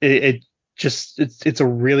just it's a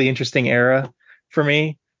really interesting era for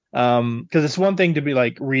me. Because it's one thing to be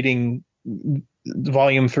like reading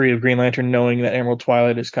volume 3 of Green Lantern knowing that Emerald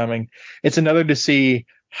Twilight is coming. It's another to see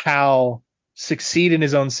Hal succeed in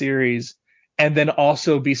his own series and then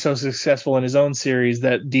also be so successful in his own series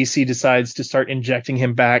that DC decides to start injecting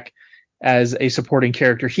him back as a supporting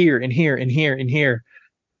character here and here and here and here,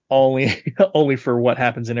 only only for what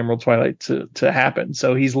happens in Emerald Twilight to happen.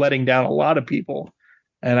 So he's letting down a lot of people.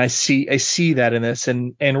 And I see that in this.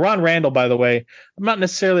 And Ron Randall, by the way, I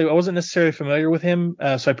wasn't necessarily familiar with him,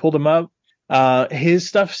 so I pulled him up. His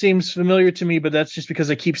stuff seems familiar to me, but that's just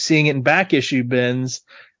because I keep seeing it in back issue bins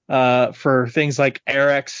for things like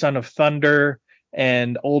Arex, Son of Thunder,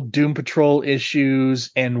 and old Doom Patrol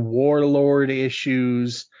issues and Warlord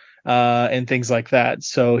issues, and things like that.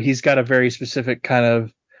 So he's got a very specific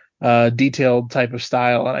kind of detailed type of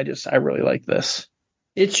style, and I really like this.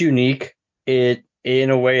 It's unique. It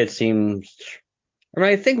in a way it seems. I mean,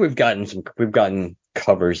 I think we've gotten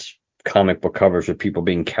covers, comic book covers with people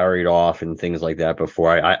being carried off and things like that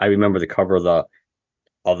before. I remember the cover of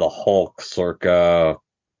the Hulk circa.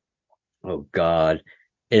 Oh God,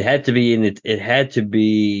 it had to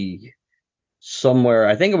be somewhere.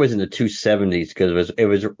 I think it was in the 270s because it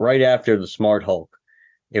was right after the Smart Hulk.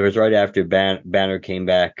 It was right after Banner came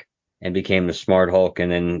back and became the Smart Hulk,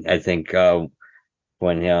 and then I think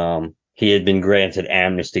when he had been granted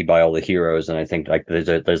amnesty by all the heroes, and I think like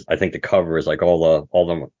I think the cover is like all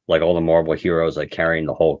the Marvel heroes like carrying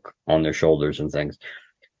the Hulk on their shoulders and things.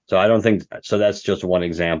 So I don't think so. That's just one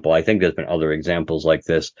example. I think there's been other examples like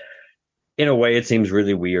this. In a way, it seems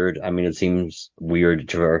really weird. I mean, it seems weird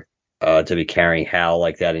to be carrying Hal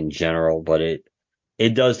like that in general, but it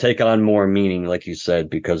does take on more meaning, like you said,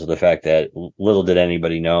 because of the fact that little did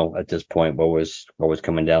anybody know at this point what was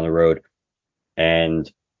coming down the road.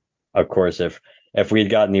 And of course, if we had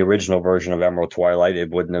gotten the original version of Emerald Twilight,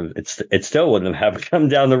 it still wouldn't have come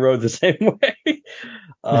down the road the same way.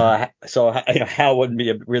 So Hal wouldn't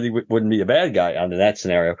be a bad guy under that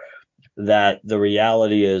scenario. That the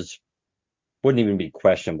reality is wouldn't even be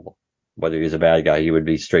questionable whether he's a bad guy. He would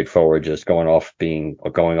be straightforward, just going off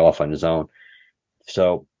on his own.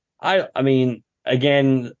 So I mean,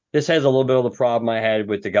 again, this has a little bit of the problem I had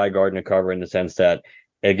with the Guy Gardner cover in the sense that,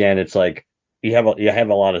 again, it's like you have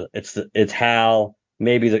a lot of it's Hal.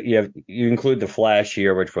 Maybe you include the Flash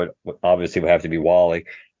here, which would obviously would have to be Wally,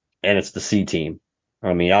 and it's the C team.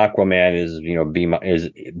 I mean, Aquaman is is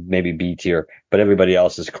maybe B tier, but everybody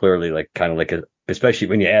else is clearly like kind of like especially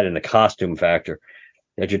when you add in the costume factor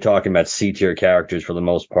that you're talking about C tier characters for the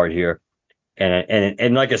most part here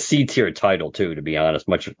and like a C tier title too, to be honest.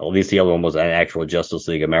 Much at least the other one was an actual Justice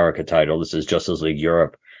League America title. This is Justice League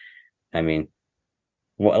Europe. I mean,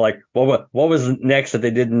 what was next that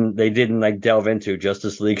they didn't like delve into?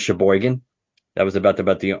 Justice League Sheboygan. That was about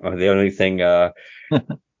the only thing.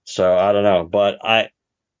 So I don't know, but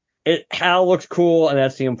Hal looks cool, and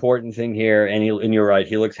that's the important thing here. And you're right,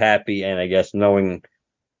 he looks happy, and I guess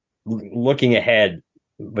looking ahead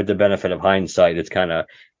with the benefit of hindsight, it's kind of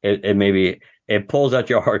it maybe it pulls out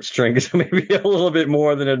your heartstrings maybe a little bit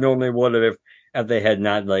more than it normally would have if they had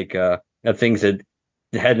not if things had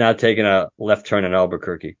not taken a left turn in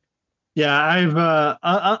Albuquerque. Yeah, I've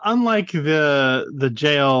unlike the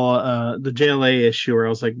JLA issue where I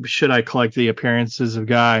was like, should I collect the appearances of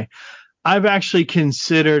Guy? I've actually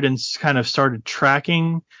considered and kind of started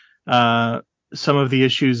tracking some of the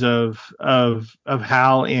issues of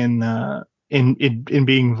Hal in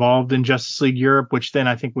being involved in Justice League Europe, which then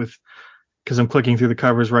I think because I'm clicking through the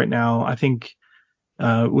covers right now, I think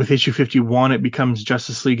with issue 51 it becomes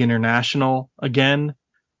Justice League International again.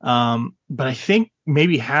 But I think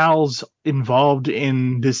maybe Hal's involved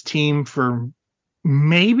in this team for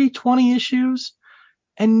maybe 20 issues,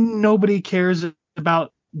 and nobody cares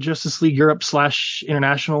about Justice League Europe /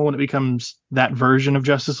 International when it becomes that version of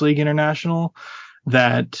Justice League International.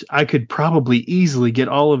 That I could probably easily get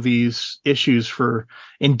all of these issues for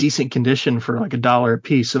in decent condition for like $1 a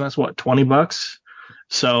piece, and that's what, $20.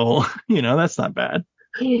 So that's not bad.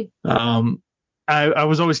 Um, I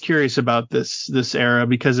was always curious about this era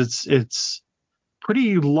because it's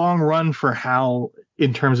pretty long run for Hal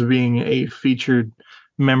in terms of being a featured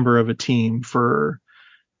member of a team for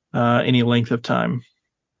any length of time.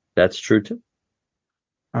 That's true too.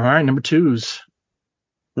 All right, number twos.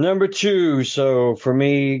 Number two, so for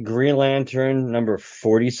me, Green Lantern number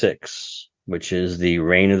 46, which is the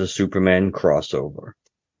Reign of the Supermen crossover.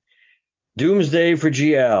 Doomsday for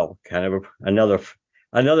GL, kind of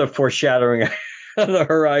another foreshadowing on the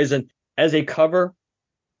horizon. As a cover,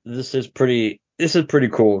 this is pretty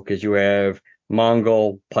cool because you have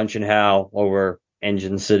Mongol punching Hal over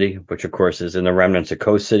Engine City, which of course is in the remnants of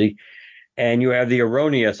Coast City. And you have the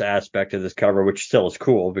erroneous aspect of this cover, which still is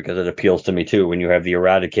cool because it appeals to me too. When you have the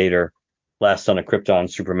Eradicator, Last Son of Krypton,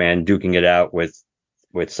 Superman duking it out with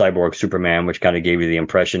with Cyborg Superman, which kind of gave you the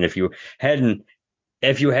impression hadn't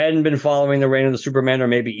if you hadn't been following the reign of the Superman, or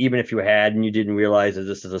maybe even if you had and you didn't realize that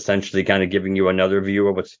this is essentially kind of giving you another view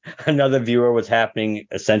of what's happening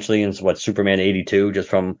essentially in what Superman 82, just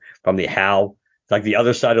from the how, like the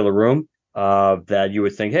other side of the room, that you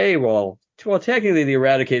would think, hey, well, technically the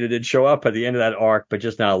Eradicator did show up at the end of that arc, but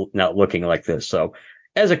just not looking like this. So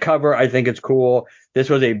as a cover, I think it's cool. This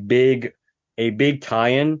was a big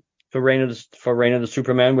tie-in for Reign of the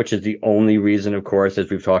Superman, which is the only reason, of course, as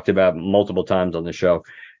we've talked about multiple times on the show,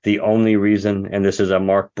 the only reason, and this is a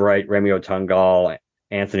Mark Bright, Remy Otungal,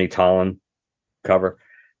 Anthony Tollin cover,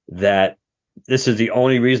 that this is the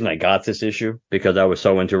only reason I got this issue, because I was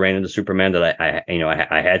so into Reign of the Superman that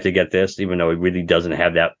I had to get this, even though it really doesn't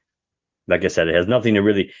have that. Like I said, it's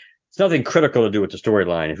nothing critical to do with the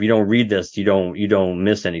storyline. If you don't read this, you don't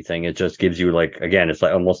miss anything. It just gives you, like, again, it's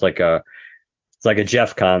like almost like it's like a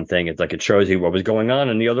Jeff Con thing. It's like it shows you what was going on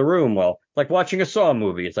in the other room. Well, like watching a Saw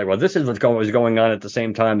movie. It's like, well, this is what was going on at the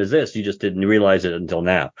same time as this. You just didn't realize it until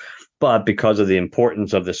now. But because of the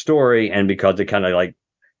importance of the story, and because it kind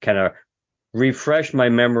of refreshed my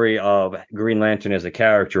memory of Green Lantern as a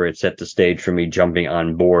character, it set the stage for me jumping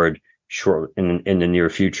on board in the near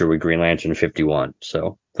future with Green Lantern 51.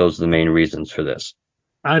 So those are the main reasons for this.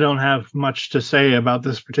 I don't have much to say about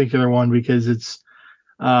this particular one because its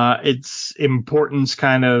importance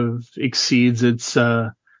kind of exceeds its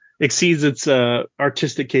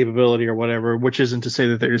artistic capability or whatever, which isn't to say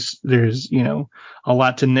that there's a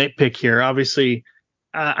lot to nitpick here. Obviously,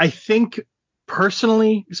 I think,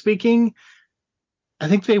 personally speaking, I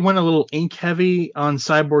think they went a little ink heavy on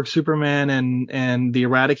Cyborg Superman and the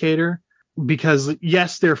Eradicator, because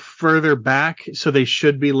yes, they're further back, so they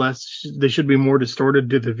should be more distorted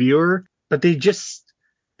to the viewer, but they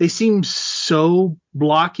seem so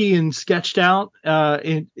blocky and sketched out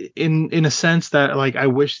in a sense that, like, I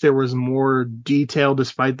wish there was more detail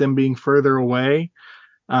despite them being further away.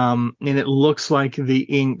 And it looks like the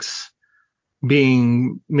inks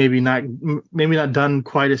being maybe not done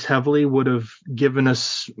quite as heavily would have given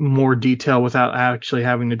us more detail without actually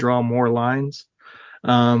having to draw more lines.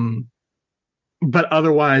 But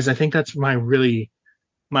otherwise, I think that's my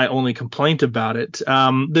only complaint about it.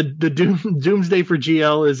 The Doomsday for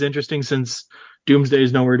GL is interesting, since Doomsday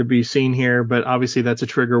is nowhere to be seen here, but obviously that's a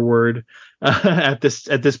trigger word at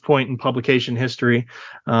this point in publication history.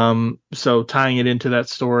 So tying it into that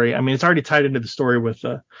story, I mean, it's already tied into the story with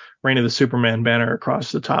the Reign of the Superman banner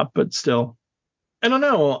across the top, but still, I don't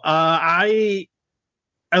know. I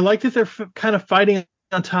like that they're kind of fighting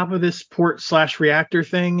on top of this port/reactor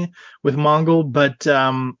thing with Mongol, but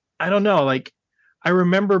I don't know. Like, I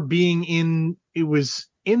remember it was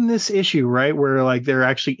in this issue, right, where like they're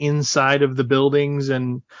actually inside of the buildings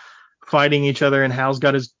and fighting each other, and Hal's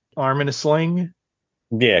got his arm in a sling.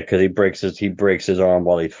 Yeah, because he breaks his arm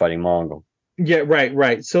while he's fighting Mongol. Yeah,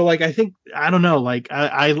 right. So, like, I think, I don't know, like,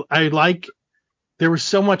 I like, there was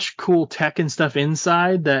so much cool tech and stuff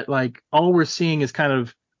inside that, like, all we're seeing is kind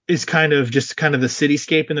of just kind of the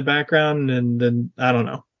cityscape in the background, and then I don't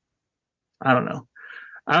know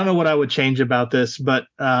what I would change about this, but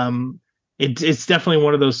it's definitely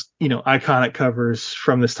one of those iconic covers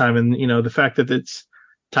from this time, and the fact that it's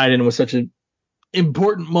tied in with such an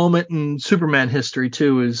important moment in Superman history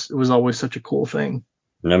too was always such a cool thing.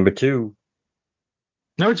 Number two.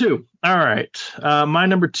 All right. My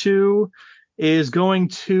number two is going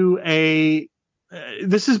to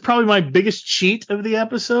this is probably my biggest cheat of the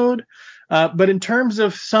episode, but in terms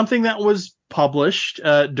of something that was published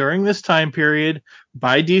during this time period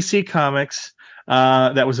by DC Comics,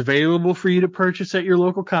 that was available for you to purchase at your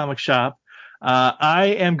local comic shop,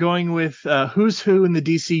 I am going with Who's Who in the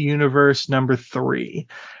DC Universe number 3.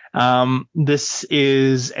 This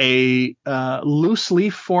is a loose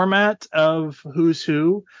leaf format of Who's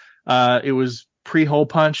Who. It was pre-hole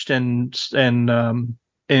punched and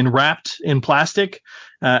wrapped in plastic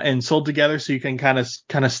and sold together, so you can kind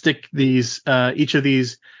of stick these each of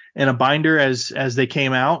these in a binder as they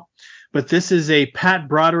came out. But this is a Pat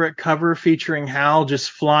Broderick cover featuring Hal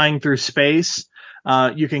just flying through space.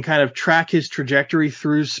 You can kind of track his trajectory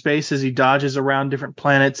through space as he dodges around different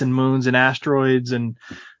planets and moons and asteroids and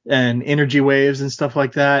energy waves and stuff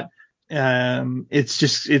like that.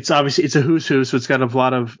 It's obviously, it's a who's who, so it's got a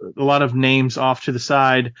lot of names off to the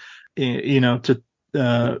side, for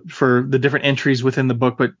the different entries within the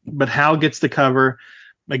book. But Hal gets the cover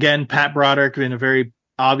again. Pat Broderick in a very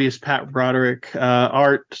obvious Pat Broderick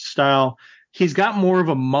art style. He's got more of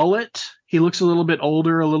a mullet. He looks a little bit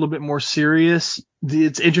older, a little bit more serious.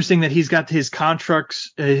 It's interesting that he's got his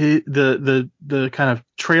constructs, the kind of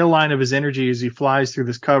trail line of his energy as he flies through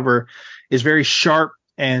this cover is very sharp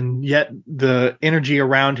and yet the energy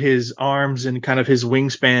around his arms and kind of his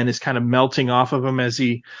wingspan is kind of melting off of him as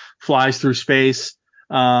he flies through space.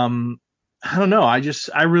 I don't know.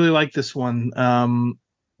 I really like this one.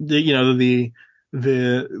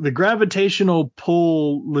 The gravitational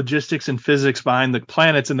pull logistics and physics behind the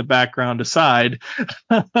planets in the background aside,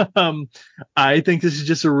 um, I think this is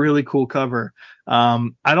just a really cool cover.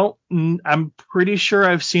 I'm pretty sure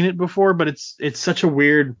I've seen it before, but it's such a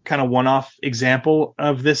weird kind of one-off example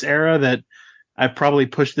of this era that I've probably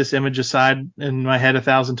pushed this image aside in my head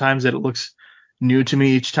 1,000 times that it looks new to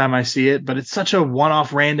me each time I see it. But it's such a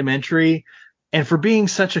one-off random entry, and for being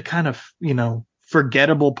such a kind of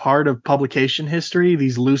forgettable part of publication history,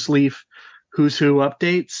 these loose leaf who's who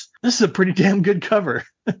updates, this is a pretty damn good cover.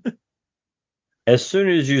 As soon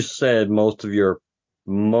as you said most of your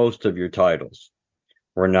titles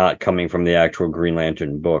were not coming from the actual Green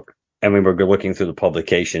Lantern book, and we were looking through the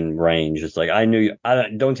publication range, it's like I knew.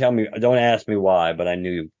 Don't ask me why, but I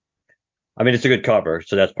knew. I mean, it's a good cover,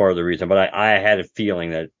 so that's part of the reason. But I had a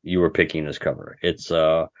feeling that you were picking this cover. It's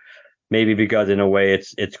maybe because in a way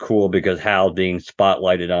it's cool because Hal being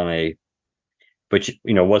spotlighted on a, which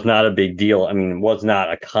was not a big deal. I mean, was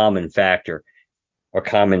not a common factor or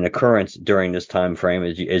common occurrence during this time frame,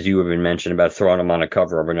 as you have been mentioned about throwing him on a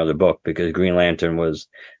cover of another book, because Green Lantern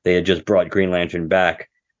they had just brought Green Lantern back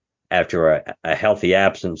after a healthy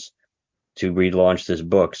absence to relaunch this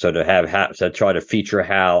book. So to try to feature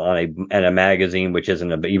Hal on a magazine which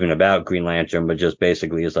isn't even about Green Lantern, but just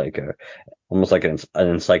basically is like almost like an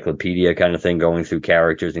encyclopedia kind of thing, going through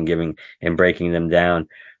characters and giving and breaking them down.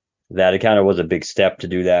 That it kind of was a big step to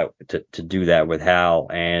do that, to do that with Hal.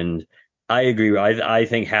 And I agree. I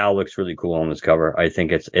think Hal looks really cool on this cover. I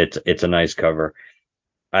think it's a nice cover.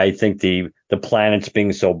 I think the planets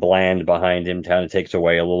being so bland behind him kind of takes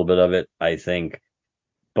away a little bit of it, I think.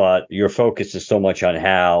 But your focus is so much on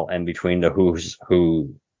Hal and between the Who's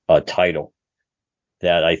Who title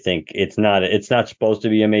that I think it's not supposed to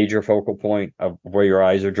be a major focal point of where your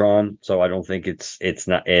eyes are drawn. So I don't think it's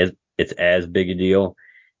as big a deal.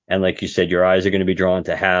 And like you said, your eyes are going to be drawn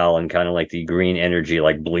to Hal and kind of like the green energy,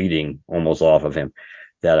 like bleeding almost off of him.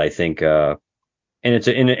 That I think, and it's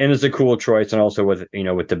a cool choice. And also with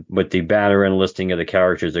the banner and listing of the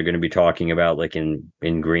characters they're going to be talking about, like in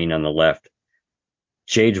green on the left.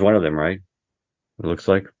 Jade's one of them, right? It looks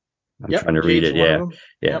like. I'm Yep, trying to read Jade's it. one of Yeah, them.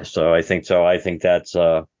 yeah. Yep. So I think so. I think As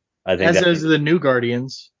is the new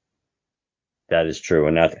Guardians. that is true,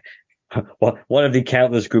 and that one of the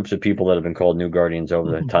countless groups of people that have been called New Guardians over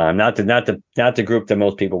the time. Not the group that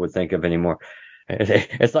most people would think of anymore.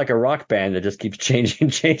 It's like a rock band that just keeps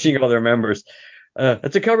changing all their members.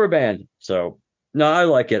 It's a cover band, so no, I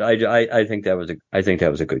like it. I think that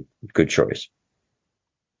was a good choice.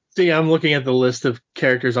 See, I'm looking at the list of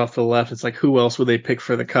characters off to the left. It's like, who else would they pick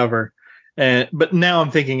for the cover? And but now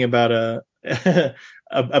I'm thinking about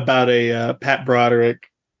about a Pat Broderick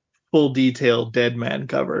full detail Dead Man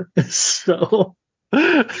cover. So,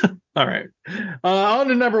 all right, on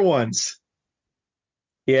to number ones.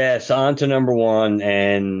 Yes, on to number one,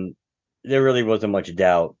 and there really wasn't much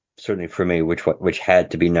doubt, certainly for me, which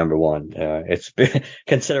had to be number one. It's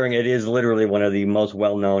considering it is literally one of the most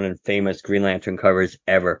well-known and famous Green Lantern covers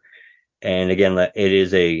ever. And again, it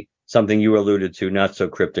is something you alluded to, not so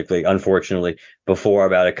cryptically, unfortunately, before,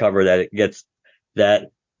 about a cover that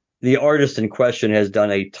the artist in question has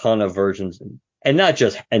done a ton of versions, and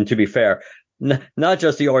and to be fair, not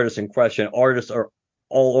just the artist in question. Artists are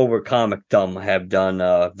all over comicdom have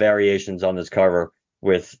done variations on this cover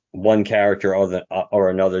with one character or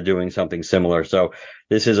another doing something similar. So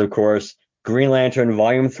this is, of course, Green Lantern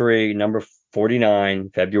Volume 3, number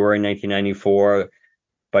 49, February 1994,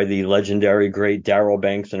 by the legendary great Darrell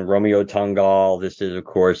Banks and Romeo Tungal. This is, of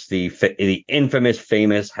course, the infamous,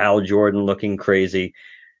 famous Hal Jordan looking crazy,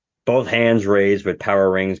 both hands raised with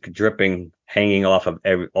power rings dripping, hanging off of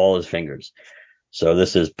all his fingers. So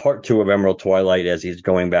this is part 2 of Emerald Twilight, as he's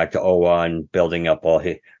going back to Oa and building up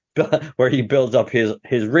where he builds up his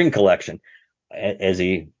ring collection as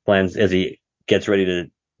he gets ready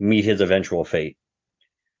to meet his eventual fate.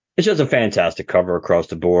 It's just a fantastic cover across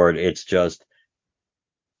the board. It's just,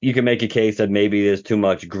 you can make a case that maybe there's too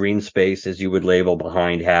much green space, as you would label,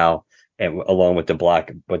 behind Hal, and along with the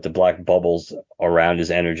black bubbles around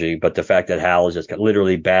his energy. But the fact that Hal is just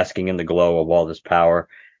literally basking in the glow of all this power,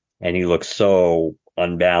 and he looks so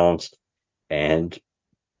unbalanced, and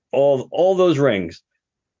all those rings,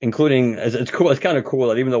 including, it's cool. It's kind of cool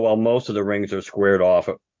that even though while most of the rings are squared off,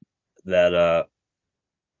 that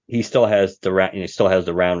he still has the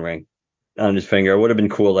round ring on his finger. It would have been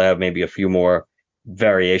cool to have maybe a few more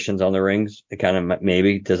variations on the rings. It kind of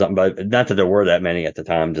maybe does, but not that there were that many at the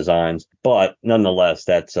time designs. But nonetheless,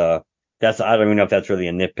 that's I don't even know if that's really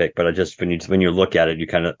a nitpick, but I just when you look at it, you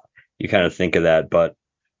kind of think of that. But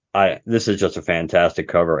this is just a fantastic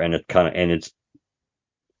cover, and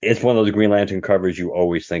it's one of those Green Lantern covers you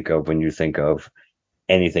always think of when you think of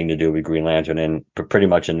anything to do with Green Lantern, and pretty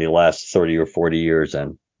much in the last 30 or 40 years.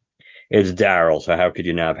 And it's Daryl, so how could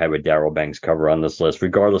you not have a Daryl Banks cover on this list,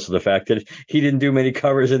 regardless of the fact that he didn't do many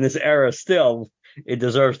covers in this era? Still, it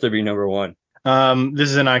deserves to be number one. This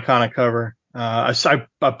is an iconic cover. I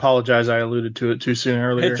apologize, I alluded to it too soon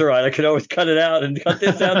earlier. It's all right. I could always cut it out and cut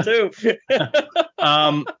this out too.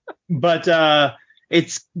 But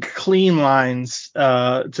it's clean lines.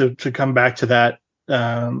 To come back to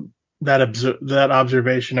that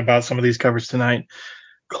observation about some of these covers tonight.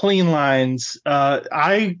 Clean lines.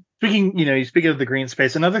 You speaking of the green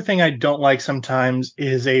space. Another thing I don't like sometimes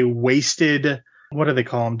is a wasted. What do they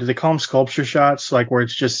call them? Do they call them sculpture shots, like where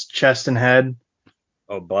it's just chest and head?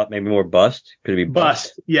 Oh, but maybe more bust. Could it be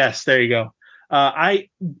bust? Yes, there you go. I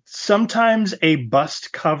sometimes a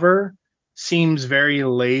bust cover seems very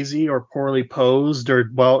lazy or poorly posed, or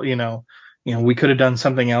well, we could have done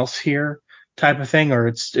something else here, type of thing, or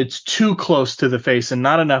it's too close to the face and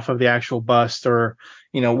not enough of the actual bust, or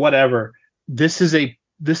whatever. This is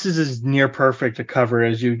as near perfect a cover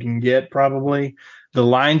as you can get, probably. The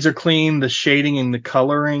lines are clean, the shading and the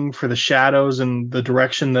coloring for the shadows and the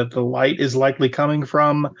direction that the light is likely coming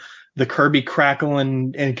from, the Kirby crackle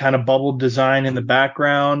and kind of bubbled design in the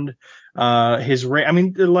background. Forget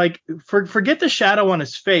the shadow on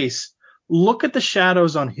his face. Look at the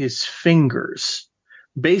shadows on his fingers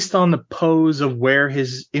based on the pose of where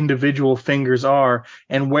his individual fingers are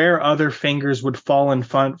and where other fingers would fall in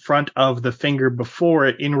front of the finger before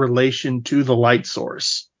it in relation to the light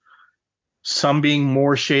source. Some being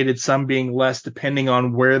more shaded, some being less, depending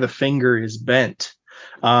on where the finger is bent.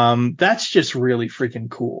 That's just really freaking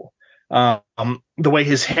cool. The way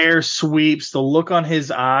his hair sweeps, the look on his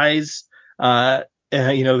eyes,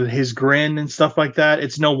 his grin and stuff like that.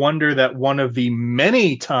 It's no wonder that one of the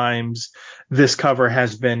many times this cover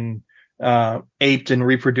has been aped and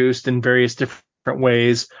reproduced in various different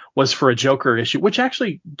ways was for a Joker issue, which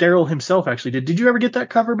actually Daryl himself actually did. Did you ever get that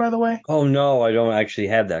cover, by the way? Oh no, I don't actually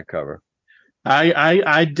have that cover.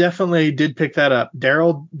 I definitely did pick that up.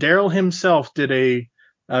 Daryl himself did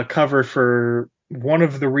a cover for one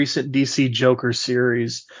of the recent DC Joker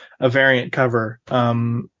series, a variant cover.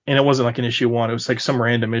 And it wasn't like an issue one; it was like some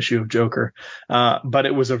random issue of Joker. But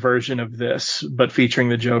it was a version of this, but featuring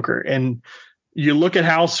the Joker. And you look at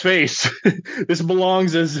Hal's face. This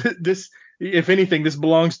belongs as this. If anything, this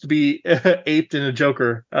belongs to be aped in a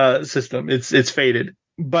Joker system. It's faded.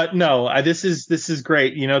 But no, this is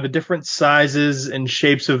great. The different sizes and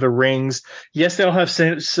shapes of the rings. Yes, they all have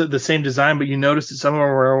the same design, but you notice that some of them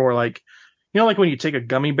are like, like when you take a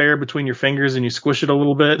gummy bear between your fingers and you squish it a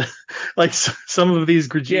little bit. Like some of these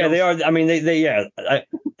Grigils. Yeah, they are. I mean,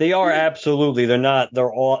 they are absolutely.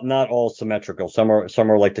 They're all not all symmetrical. Some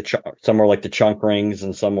are like the chunk rings,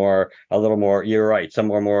 and some are a little more. You're right.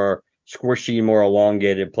 Some are more squishy, more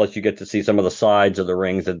elongated. Plus, you get to see some of the sides of the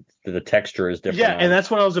rings, and the texture is different. Yeah, and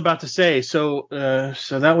that's what I was about to say. So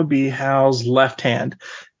that would be Hal's left hand.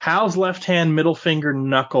 Hal's left hand, middle finger,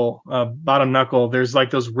 knuckle, bottom knuckle. There's like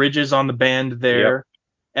those ridges on the band there.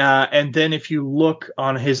 Yep. And then if you look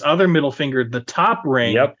on his other middle finger, the top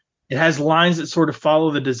ring, yep. It has lines that sort of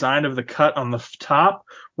follow the design of the cut on the top.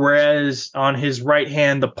 Whereas on his right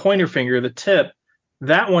hand, the pointer finger, the tip,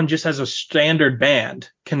 that one just has a standard band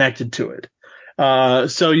connected to it.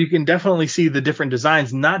 So you can definitely see the different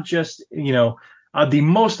designs, not just, the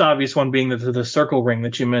most obvious one being the circle ring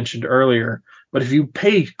that you mentioned earlier. But if you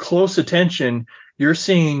pay close attention, you're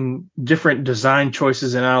seeing different design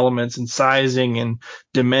choices and elements and sizing and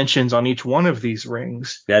dimensions on each one of these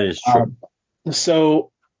rings. That is true.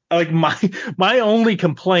 So like my only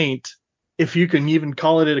complaint, if you can even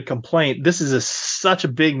call it a complaint, this is such a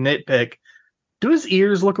big nitpick. Do his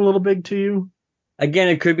ears look a little big to you? Again,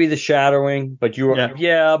 it could be the shadowing, but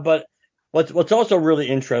but what's also really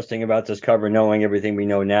interesting about this cover, knowing everything we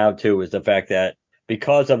know now too, is the fact that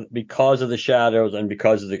because of the shadows and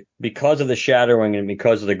because of the shadowing and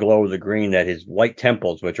because of the glow of the green, that his white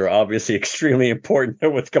temples, which are obviously extremely important to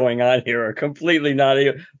what's going on here, are completely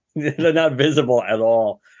they're not visible at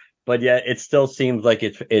all. But yet it still seems like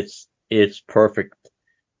it's perfect.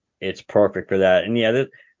 It's perfect for that. And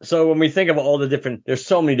so when we think of all the different, there's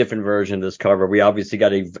so many different versions of this cover. We obviously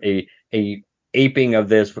got a aping of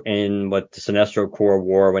this in what the Sinestro Corps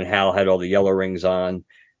wore when Hal had all the yellow rings on.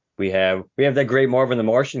 We have that great Marvin the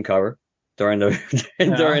Martian cover. during the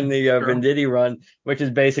Yeah, during the sure. Venditti run, which is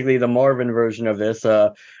basically the Marvin version of this,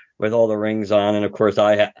 with all the rings on. And of course,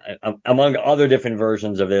 among other different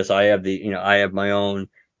versions of this, I have my own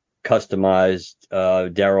customized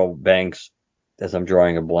Daryl Banks, as I'm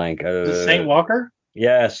drawing a blank. Is it Saint Walker?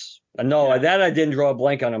 Yes, no, Yeah. that I didn't draw a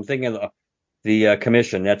blank on. I'm thinking of the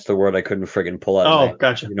commission. That's the word I couldn't friggin' pull out of my Oh, head.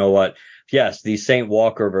 gotcha. You know what? Yes, the Saint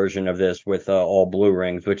Walker version of this with all blue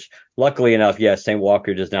rings, which luckily enough, yes, Saint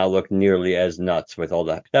Walker does not look nearly as nuts with all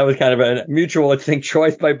that. That was kind of a mutual, I think,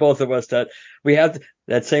 choice by both of us that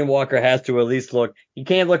that Saint Walker has to at least look. He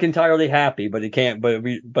can't look entirely happy, but he can't. But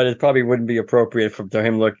it probably wouldn't be appropriate for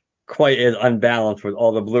him look quite as unbalanced with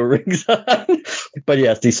all the blue rings on. But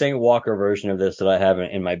yes, the Saint Walker version of this that I have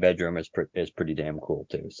in my bedroom is pretty damn cool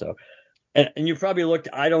too. So. And you probably looked.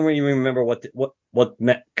 I don't even remember what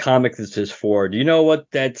comic this is for. Do you know what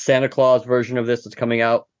that Santa Claus version of this that's coming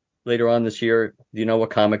out later on this year? Do you know what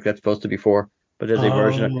comic that's supposed to be for? But there's a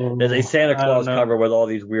Oh, Santa I don't Claus know. cover with all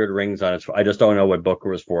these weird rings on it. I just don't know what book it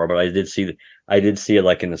was for, but I did see it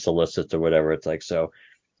like in the solicits or whatever. It's like so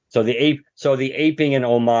the aping and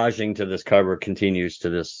homaging to this cover continues to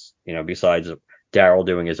this. Besides Daryl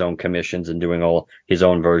doing his own commissions and doing all his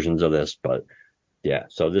own versions of this, but. Yeah,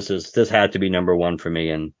 so this had to be number one for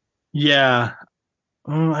me, and Yeah.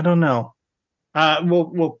 I don't know.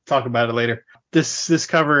 We'll talk about it later. This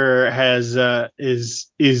cover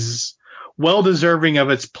is well deserving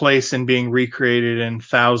of its place in being recreated in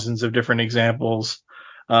thousands of different examples.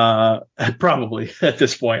 Probably at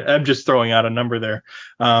this point, I'm just throwing out a number there.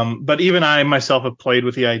 But even I myself have played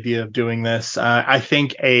with the idea of doing this. I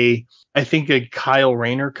think a Kyle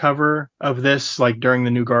Rayner cover of this, like during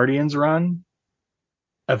the New Guardians run,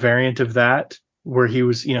 a variant of that where he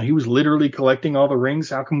was literally collecting all the rings.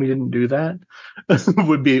 How come we didn't do that?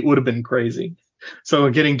 Would have been crazy. So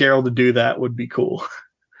getting Daryl to do that would be cool,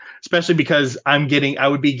 especially because I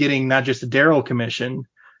would be getting not just a Daryl commission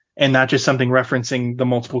and not just something referencing the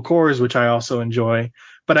multiple cores, which I also enjoy,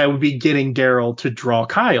 but I would be getting Daryl to draw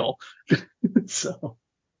Kyle. So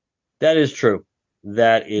that is true.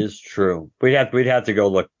 That is true. We'd have to go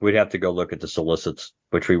look. We'd have to go look at the solicits,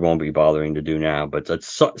 which we won't be bothering to do now. But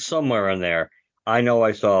it's somewhere in there. I know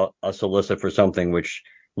I saw a solicit for something which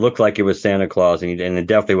looked like it was Santa Claus, and it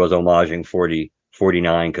definitely was homaging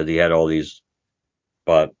 49 because he had all these.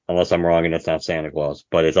 But unless I'm wrong, and it's not Santa Claus,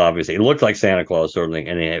 but it looked like Santa Claus certainly,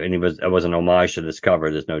 and it was an homage to this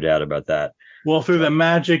cover. There's no doubt about that. well, through the So,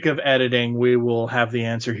 magic of editing, we will have the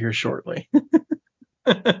answer here shortly.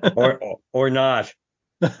 or not.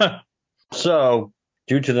 So,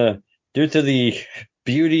 due to the due to the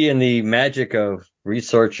beauty and the magic of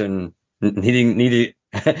research and needing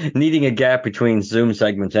needing a gap between Zoom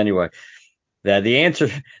segments anyway, that the answer,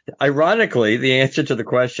 ironically, the answer to the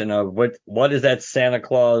question of what is that Santa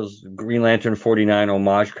Claus Green Lantern 49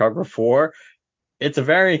 homage cover for? It's a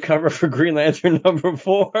variant cover for Green Lantern number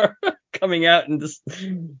 4 coming out in this.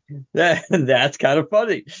 That's kind of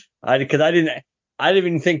funny. Because I didn't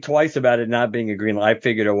even think twice about it not being a Green. I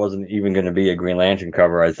figured it wasn't even going to be a Green Lantern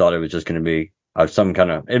cover. I thought it was just going to be some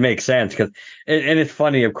kind of. It makes sense because, and it's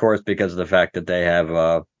funny, of course, because of the fact that they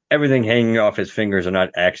have everything hanging off his fingers are not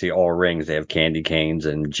actually all rings. They have candy canes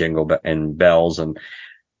and and bells, and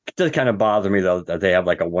it does kind of bother me though that they have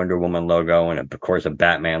like a Wonder Woman logo and of course a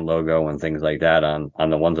Batman logo and things like that on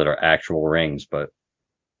the ones that are actual rings. But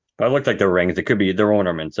it looks like they're rings. It could be they're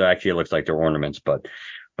ornaments. So actually, it looks like they're ornaments, but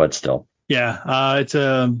still. Yeah, it's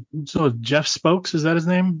so Jeff Spokes, is that his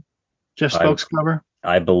name? Jeff I Spokes cover.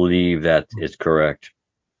 I believe that is correct.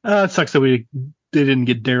 It sucks that they didn't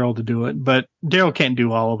get Daryl to do it, but Daryl can't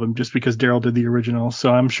do all of them just because Daryl did the original.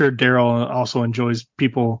 So I'm sure Daryl also enjoys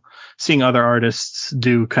people seeing other artists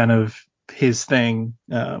do kind of his thing.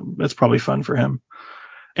 That's probably fun for him.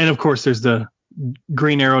 And of course, there's the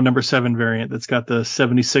Green Arrow #7 variant that's got the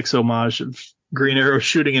 76 homage of Green Arrow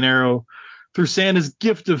shooting an arrow through Santa's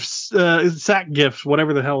gift of sack gift,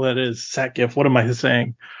 whatever the hell that is. Sack gift. What am I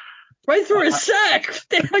saying? Right through his sack. What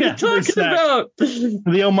the hell are you Yeah, through talking sack. about?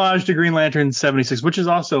 The homage to Green Lantern 76, which is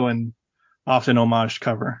also an often homage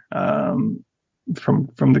cover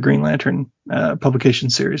from the Green Lantern publication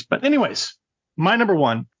series. But anyways, my number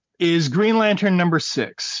one is Green Lantern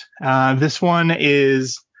 #6. This one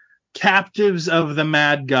is Captives of the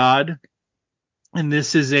Mad God, and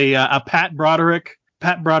this is a Pat Broderick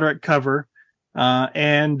cover.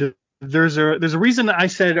 And there's a reason I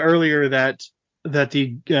said earlier that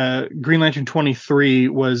the Green Lantern 23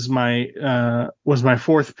 was my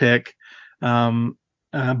fourth pick,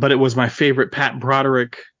 but it was my favorite Pat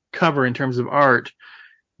Broderick cover in terms of art.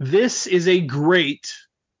 This is a great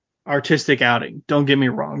artistic outing. Don't get me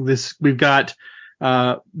wrong. We've got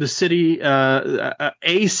The city,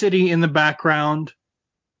 a city in the background,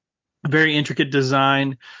 very intricate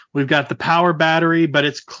design. We've got the power battery, but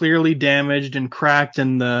it's clearly damaged and cracked,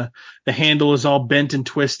 and the handle is all bent and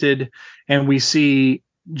twisted. And we see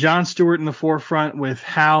Jon Stewart in the forefront with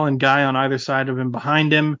Hal and Guy on either side of him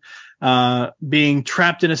behind him, being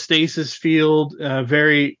trapped in a stasis field,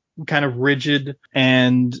 very kind of rigid,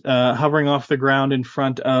 and hovering off the ground in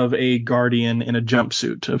front of a guardian in a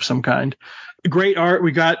jumpsuit of some kind. Great art.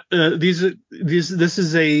 We got these. This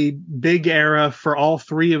is a big era for all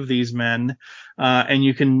three of these men, and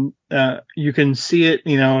you can see it,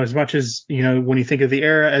 as much as when you think of the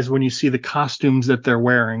era as when you see the costumes that they're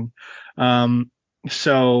wearing.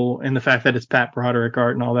 So, and the fact that it's Pat Broderick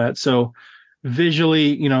art and all that. So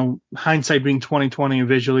visually, hindsight being 2020,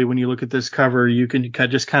 visually, when you look at this cover, you can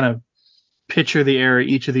just kind of picture the era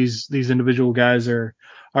each of these individual guys are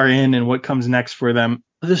in and what comes next for them.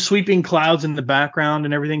 The sweeping clouds in the background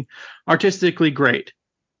and everything, artistically great.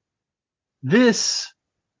 This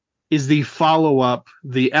is the follow-up,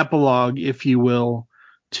 the epilogue, if you will,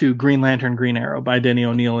 to Green Lantern, Green Arrow by Denny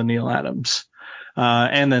O'Neil and Neil Adams.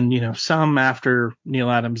 And then, some after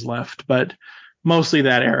Neil Adams left, but mostly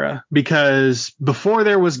that era, because before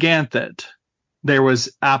there was Ganthet, there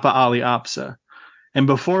was Appa Ali Apsa. And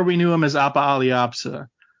before we knew him as Appa Ali Apsa,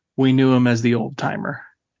 we knew him as the Old Timer.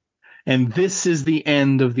 And this is the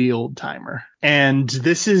end of the Old Timer. And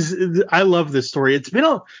I love this story.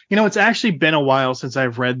 It's actually been a while since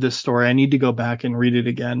I've read this story. I need to go back and read it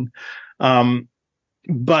again.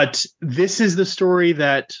 But this is the story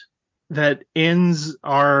that ends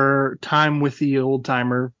our time with the Old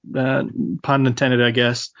Timer, pun intended, I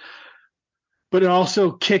guess. But it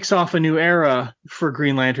also kicks off a new era for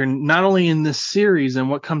Green Lantern, not only in this series and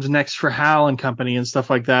what comes next for Hal and company and stuff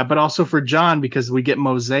like that, but also for John, because we get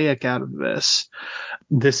Mosaic out of this.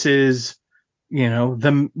 This is,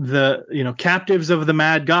 the captives of the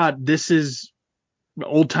Mad God. This is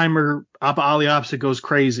Old Timer Appa Ali Apsa goes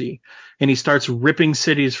crazy, and he starts ripping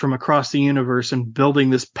cities from across the universe and building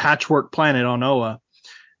this patchwork planet on Oa.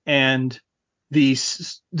 And the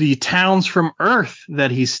towns from Earth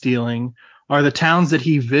that he's stealing are the towns that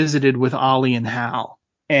he visited with Ollie and Hal.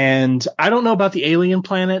 And I don't know about the alien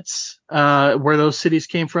planets, where those cities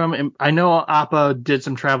came from. And I know Appa did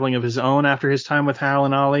some traveling of his own after his time with Hal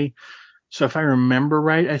and Ollie. So if I remember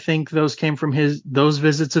right, I think those came from those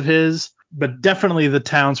visits of his. But definitely the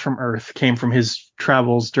towns from Earth came from his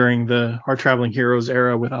travels during Our Traveling Heroes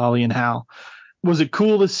era with Ollie and Hal. Was it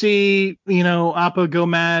cool to see, Appa go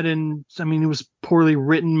mad? And I mean, it was poorly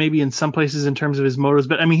written maybe in some places in terms of his motives,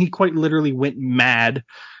 but I mean, he quite literally went mad.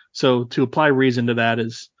 So to apply reason to that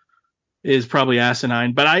is probably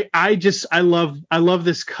asinine. But I love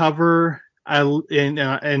this cover.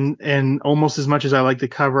 And almost as much as I like the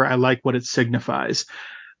cover, I like what it signifies.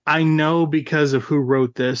 I know because of who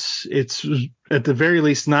wrote this, it's at the very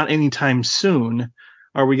least not anytime soon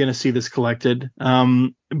are we going to see this collected.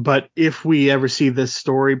 But if we ever see this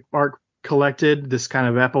story arc collected, this kind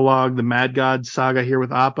of epilogue, the Mad God saga here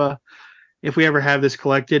with Appa, if we ever have this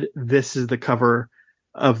collected, this is the cover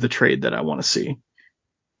of the trade that I want to see.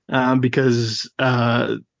 Because there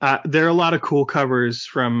are a lot of cool covers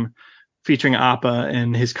from featuring Appa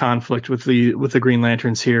and his conflict with the Green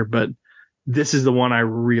Lanterns here, but this is the one I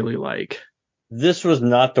really like. This was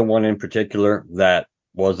not the one in particular that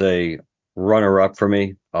was a runner-up for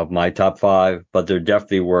me of my top 5, but there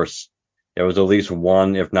definitely were. There was at least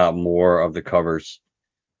one, if not more, of the covers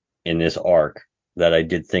in this arc that I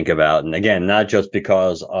did think about. And again, not just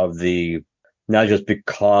because of the artistic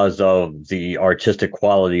quality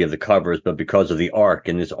of the covers, but because of the arc.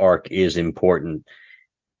 And this arc is important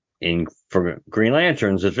for Green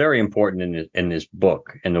Lanterns. It's very important in this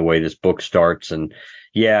book and the way this book starts. And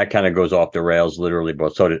yeah, it kind of goes off the rails literally,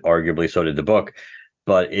 but so did the book.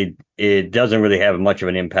 But it doesn't really have much of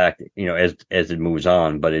an impact, as it moves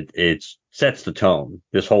on. But it sets the tone.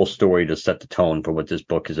 This whole story does set the tone for what this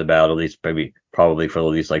book is about. At least probably for at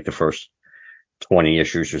least like the first 20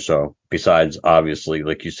 issues or so. Besides, obviously,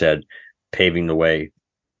 like you said, paving the way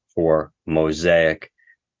for Mosaic,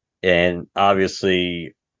 and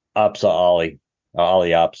obviously Ali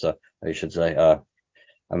Apsa, I should say.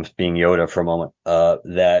 I'm being Yoda for a moment.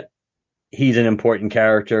 That he's an important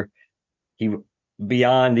character. He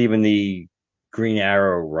beyond even the Green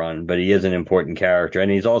Arrow run, but he is an important character,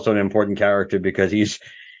 and he's also an important character because he's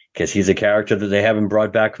a character that they haven't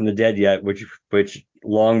brought back from the dead yet, which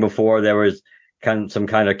long before there was some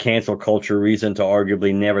kind of cancel culture reason to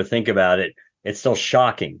arguably never think about it. It's still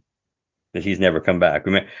shocking that he's never come back.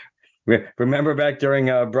 Remember back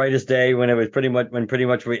during Brightest Day when it was pretty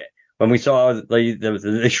much when we saw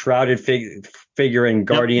the shrouded figure in Yep.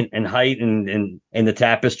 Guardian and height and the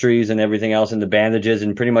tapestries and everything else and the bandages,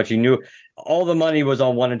 and pretty much he knew all the money was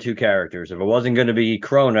on one and two characters. If it wasn't going to be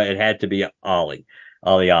Krona, it had to be Ali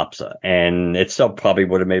Apsa, and it still probably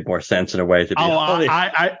would have made more sense in a way to be Oh, Ali.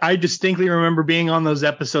 I distinctly remember being on those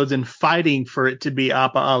episodes and fighting for it to be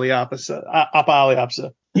Appa Ali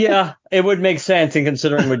Apsa. Yeah, it would make sense, and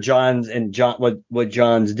considering what Johns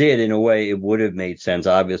did, in a way, it would have made sense.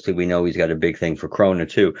 Obviously, we know he's got a big thing for Krona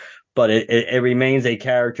too, but it remains a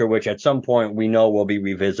character which at some point we know will be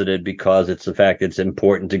revisited because it's the fact it's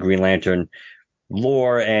important to Green Lantern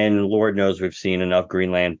lore, and Lord knows we've seen enough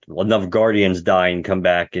enough Guardians die and come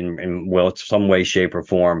back in well, some way, shape, or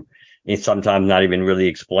form. It's sometimes not even really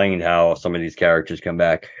explained how some of these characters come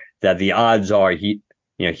back. That the odds are he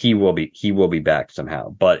will be back somehow.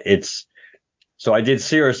 But so I did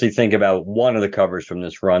seriously think about one of the covers from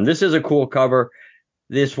this run. This is a cool cover.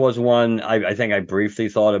 This was one I think I briefly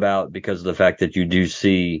thought about because of the fact that you do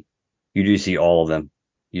see all of them.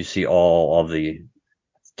 You see all of the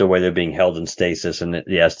way they're being held in stasis, and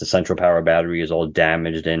yes, the central power battery is all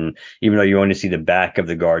damaged, and even though you only see the back of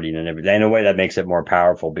the Guardian and everything, in a way that makes it more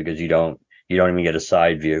powerful because you don't even get a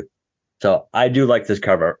side view. So I do like this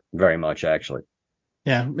cover very much, actually.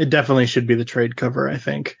 Yeah, it definitely should be the trade cover, I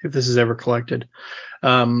think, if this is ever collected.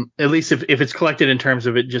 At least if it's collected in terms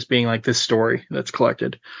of it just being like this story that's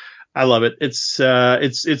collected. I love it. It's a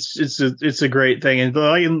great thing.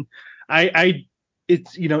 And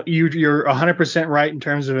it's, you're 100% right in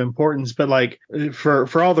terms of importance, but like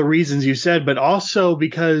for all the reasons you said, but also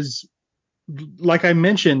because, like I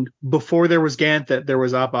mentioned, before there was Ganthet, there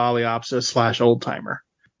was Appa Ali Apsa / Old Timer.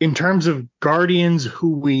 In terms of Guardians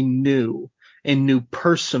who we knew and knew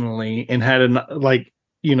personally and had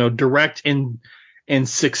direct and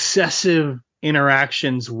successive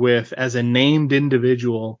interactions with as a named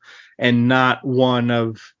individual and not one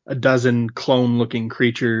of a dozen clone looking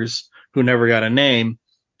creatures who never got a name.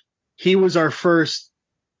 He was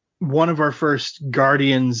one of our first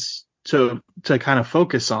Guardians to kind of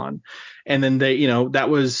focus on. And then that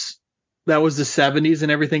was the 70s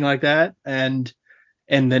and everything like that. And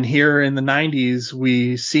then here in the 90s,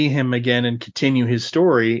 we see him again and continue his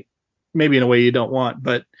story, maybe in a way you don't want,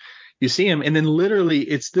 but you see him. And then literally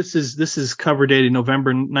this is cover dated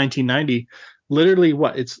November 1990. Literally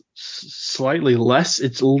it's slightly less.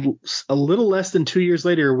 It's a little less than 2 years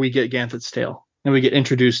later, we get Ganthet's Tale and we get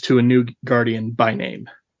introduced to a new Guardian by name.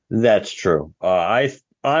 That's true.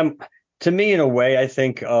 I'm to me, in a way, I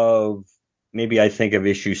think of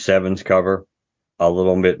issue 7's cover a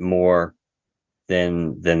little bit more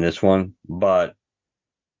than this one, but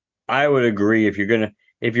I would agree if you're gonna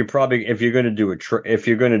do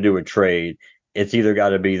a trade, it's either got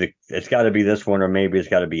to be this one or maybe it's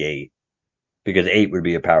got to be 8, because 8 would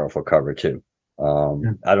be a powerful cover too.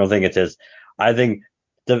 I don't think it's as I think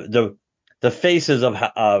the faces of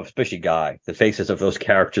especially Guy, the faces of those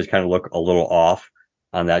characters kind of look a little off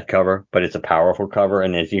on that cover, but it's a powerful cover,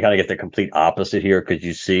 and you kind of get the complete opposite here because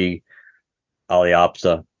you see Ali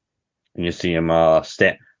Apsa and you see him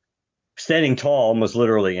standing tall, almost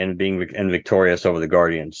literally, and victorious over the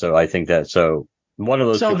Guardians. So I think one of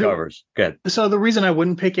those two covers. Good. So the reason I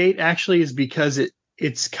wouldn't pick 8 actually is because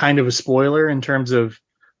it's kind of a spoiler in terms of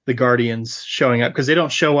the Guardians showing up, because they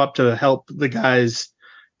don't show up to help the guys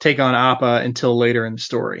take on Appa until later in the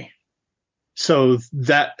story. So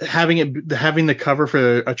that having the cover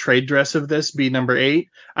for a trade dress of this be number 8,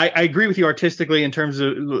 I agree with you artistically in terms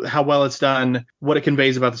of how well it's done, what it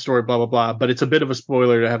conveys about the story, blah blah blah. But it's a bit of a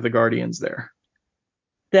spoiler to have the Guardians there.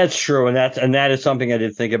 That's true, and that is something I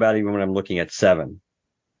did think about even when I'm looking at 7,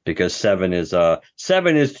 because 7 is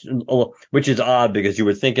which is odd because you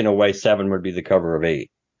would think in a way 7 would be the cover of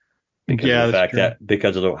 8. Because of the fact that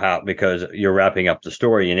because you're wrapping up the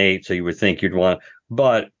story in 8, so you would think you'd want,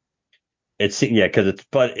 but it's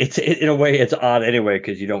in a way it's odd anyway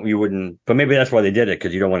because you wouldn't, but maybe that's why they did it,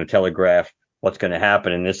 because you don't want to telegraph what's going to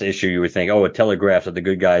happen in this issue. You would think, oh, it telegraphs that the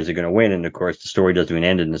good guys are going to win, and of course the story doesn't even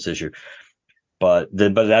end in this issue. But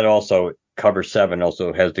that also, cover 7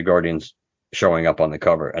 also has the Guardians showing up on the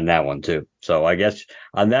cover, and that one too. So I guess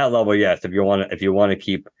on that level, yes, if you want to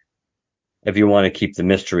keep the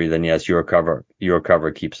mystery, then yes, your cover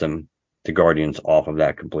keeps the Guardians off of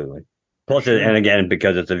that completely. Plus, and again,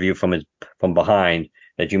 because it's a view from behind,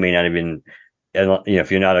 that you may not even,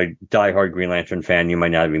 if you're not a diehard Green Lantern fan, you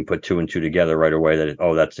might not even put 2 and 2 together right away.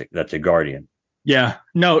 That's a Guardian. Yeah,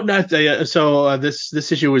 no, not so.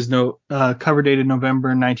 This issue was cover dated November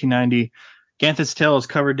 1990. Ganthet's Tale is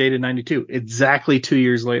cover dated 92. Exactly 2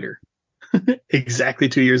 years later. Exactly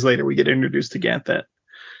 2 years later, we get introduced to Ganthet.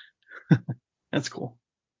 That's cool.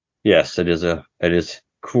 Yes, it is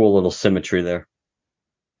cool little symmetry there.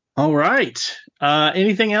 All right.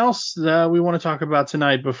 Anything else that we want to talk about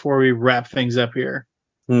tonight before we wrap things up here?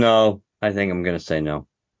 No, I think I'm going to say no.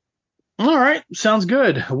 All right, sounds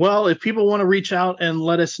good. Well, if people want to reach out and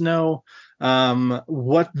let us know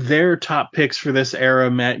what their top picks for this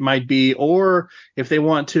era might be, or if they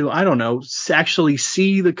want to, I don't know, actually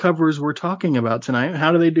see the covers we're talking about tonight,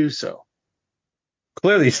 how do they do so?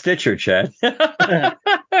 Clearly Stitcher, Chad.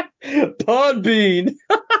 Podbean.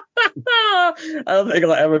 I don't think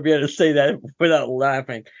I'll ever be able to say that without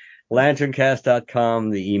laughing.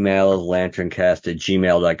 LanternCast.com. The email is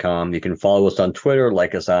lanterncast@gmail.com. You can follow us on Twitter,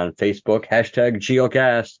 like us on Facebook,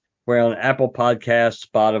 #GeoCast. We're on Apple Podcasts,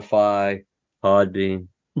 Spotify, Podbean.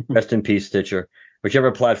 Rest in peace, Stitcher.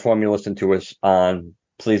 Whichever platform you listen to us on,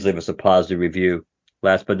 please leave us a positive review.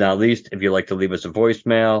 Last but not least, if you'd like to leave us a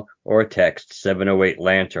voicemail or a text,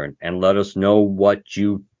 708-LANTERN, and let us know what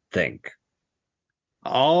you think.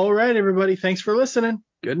 All right, everybody. Thanks for listening.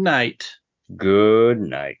 Good night. Good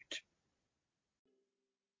night.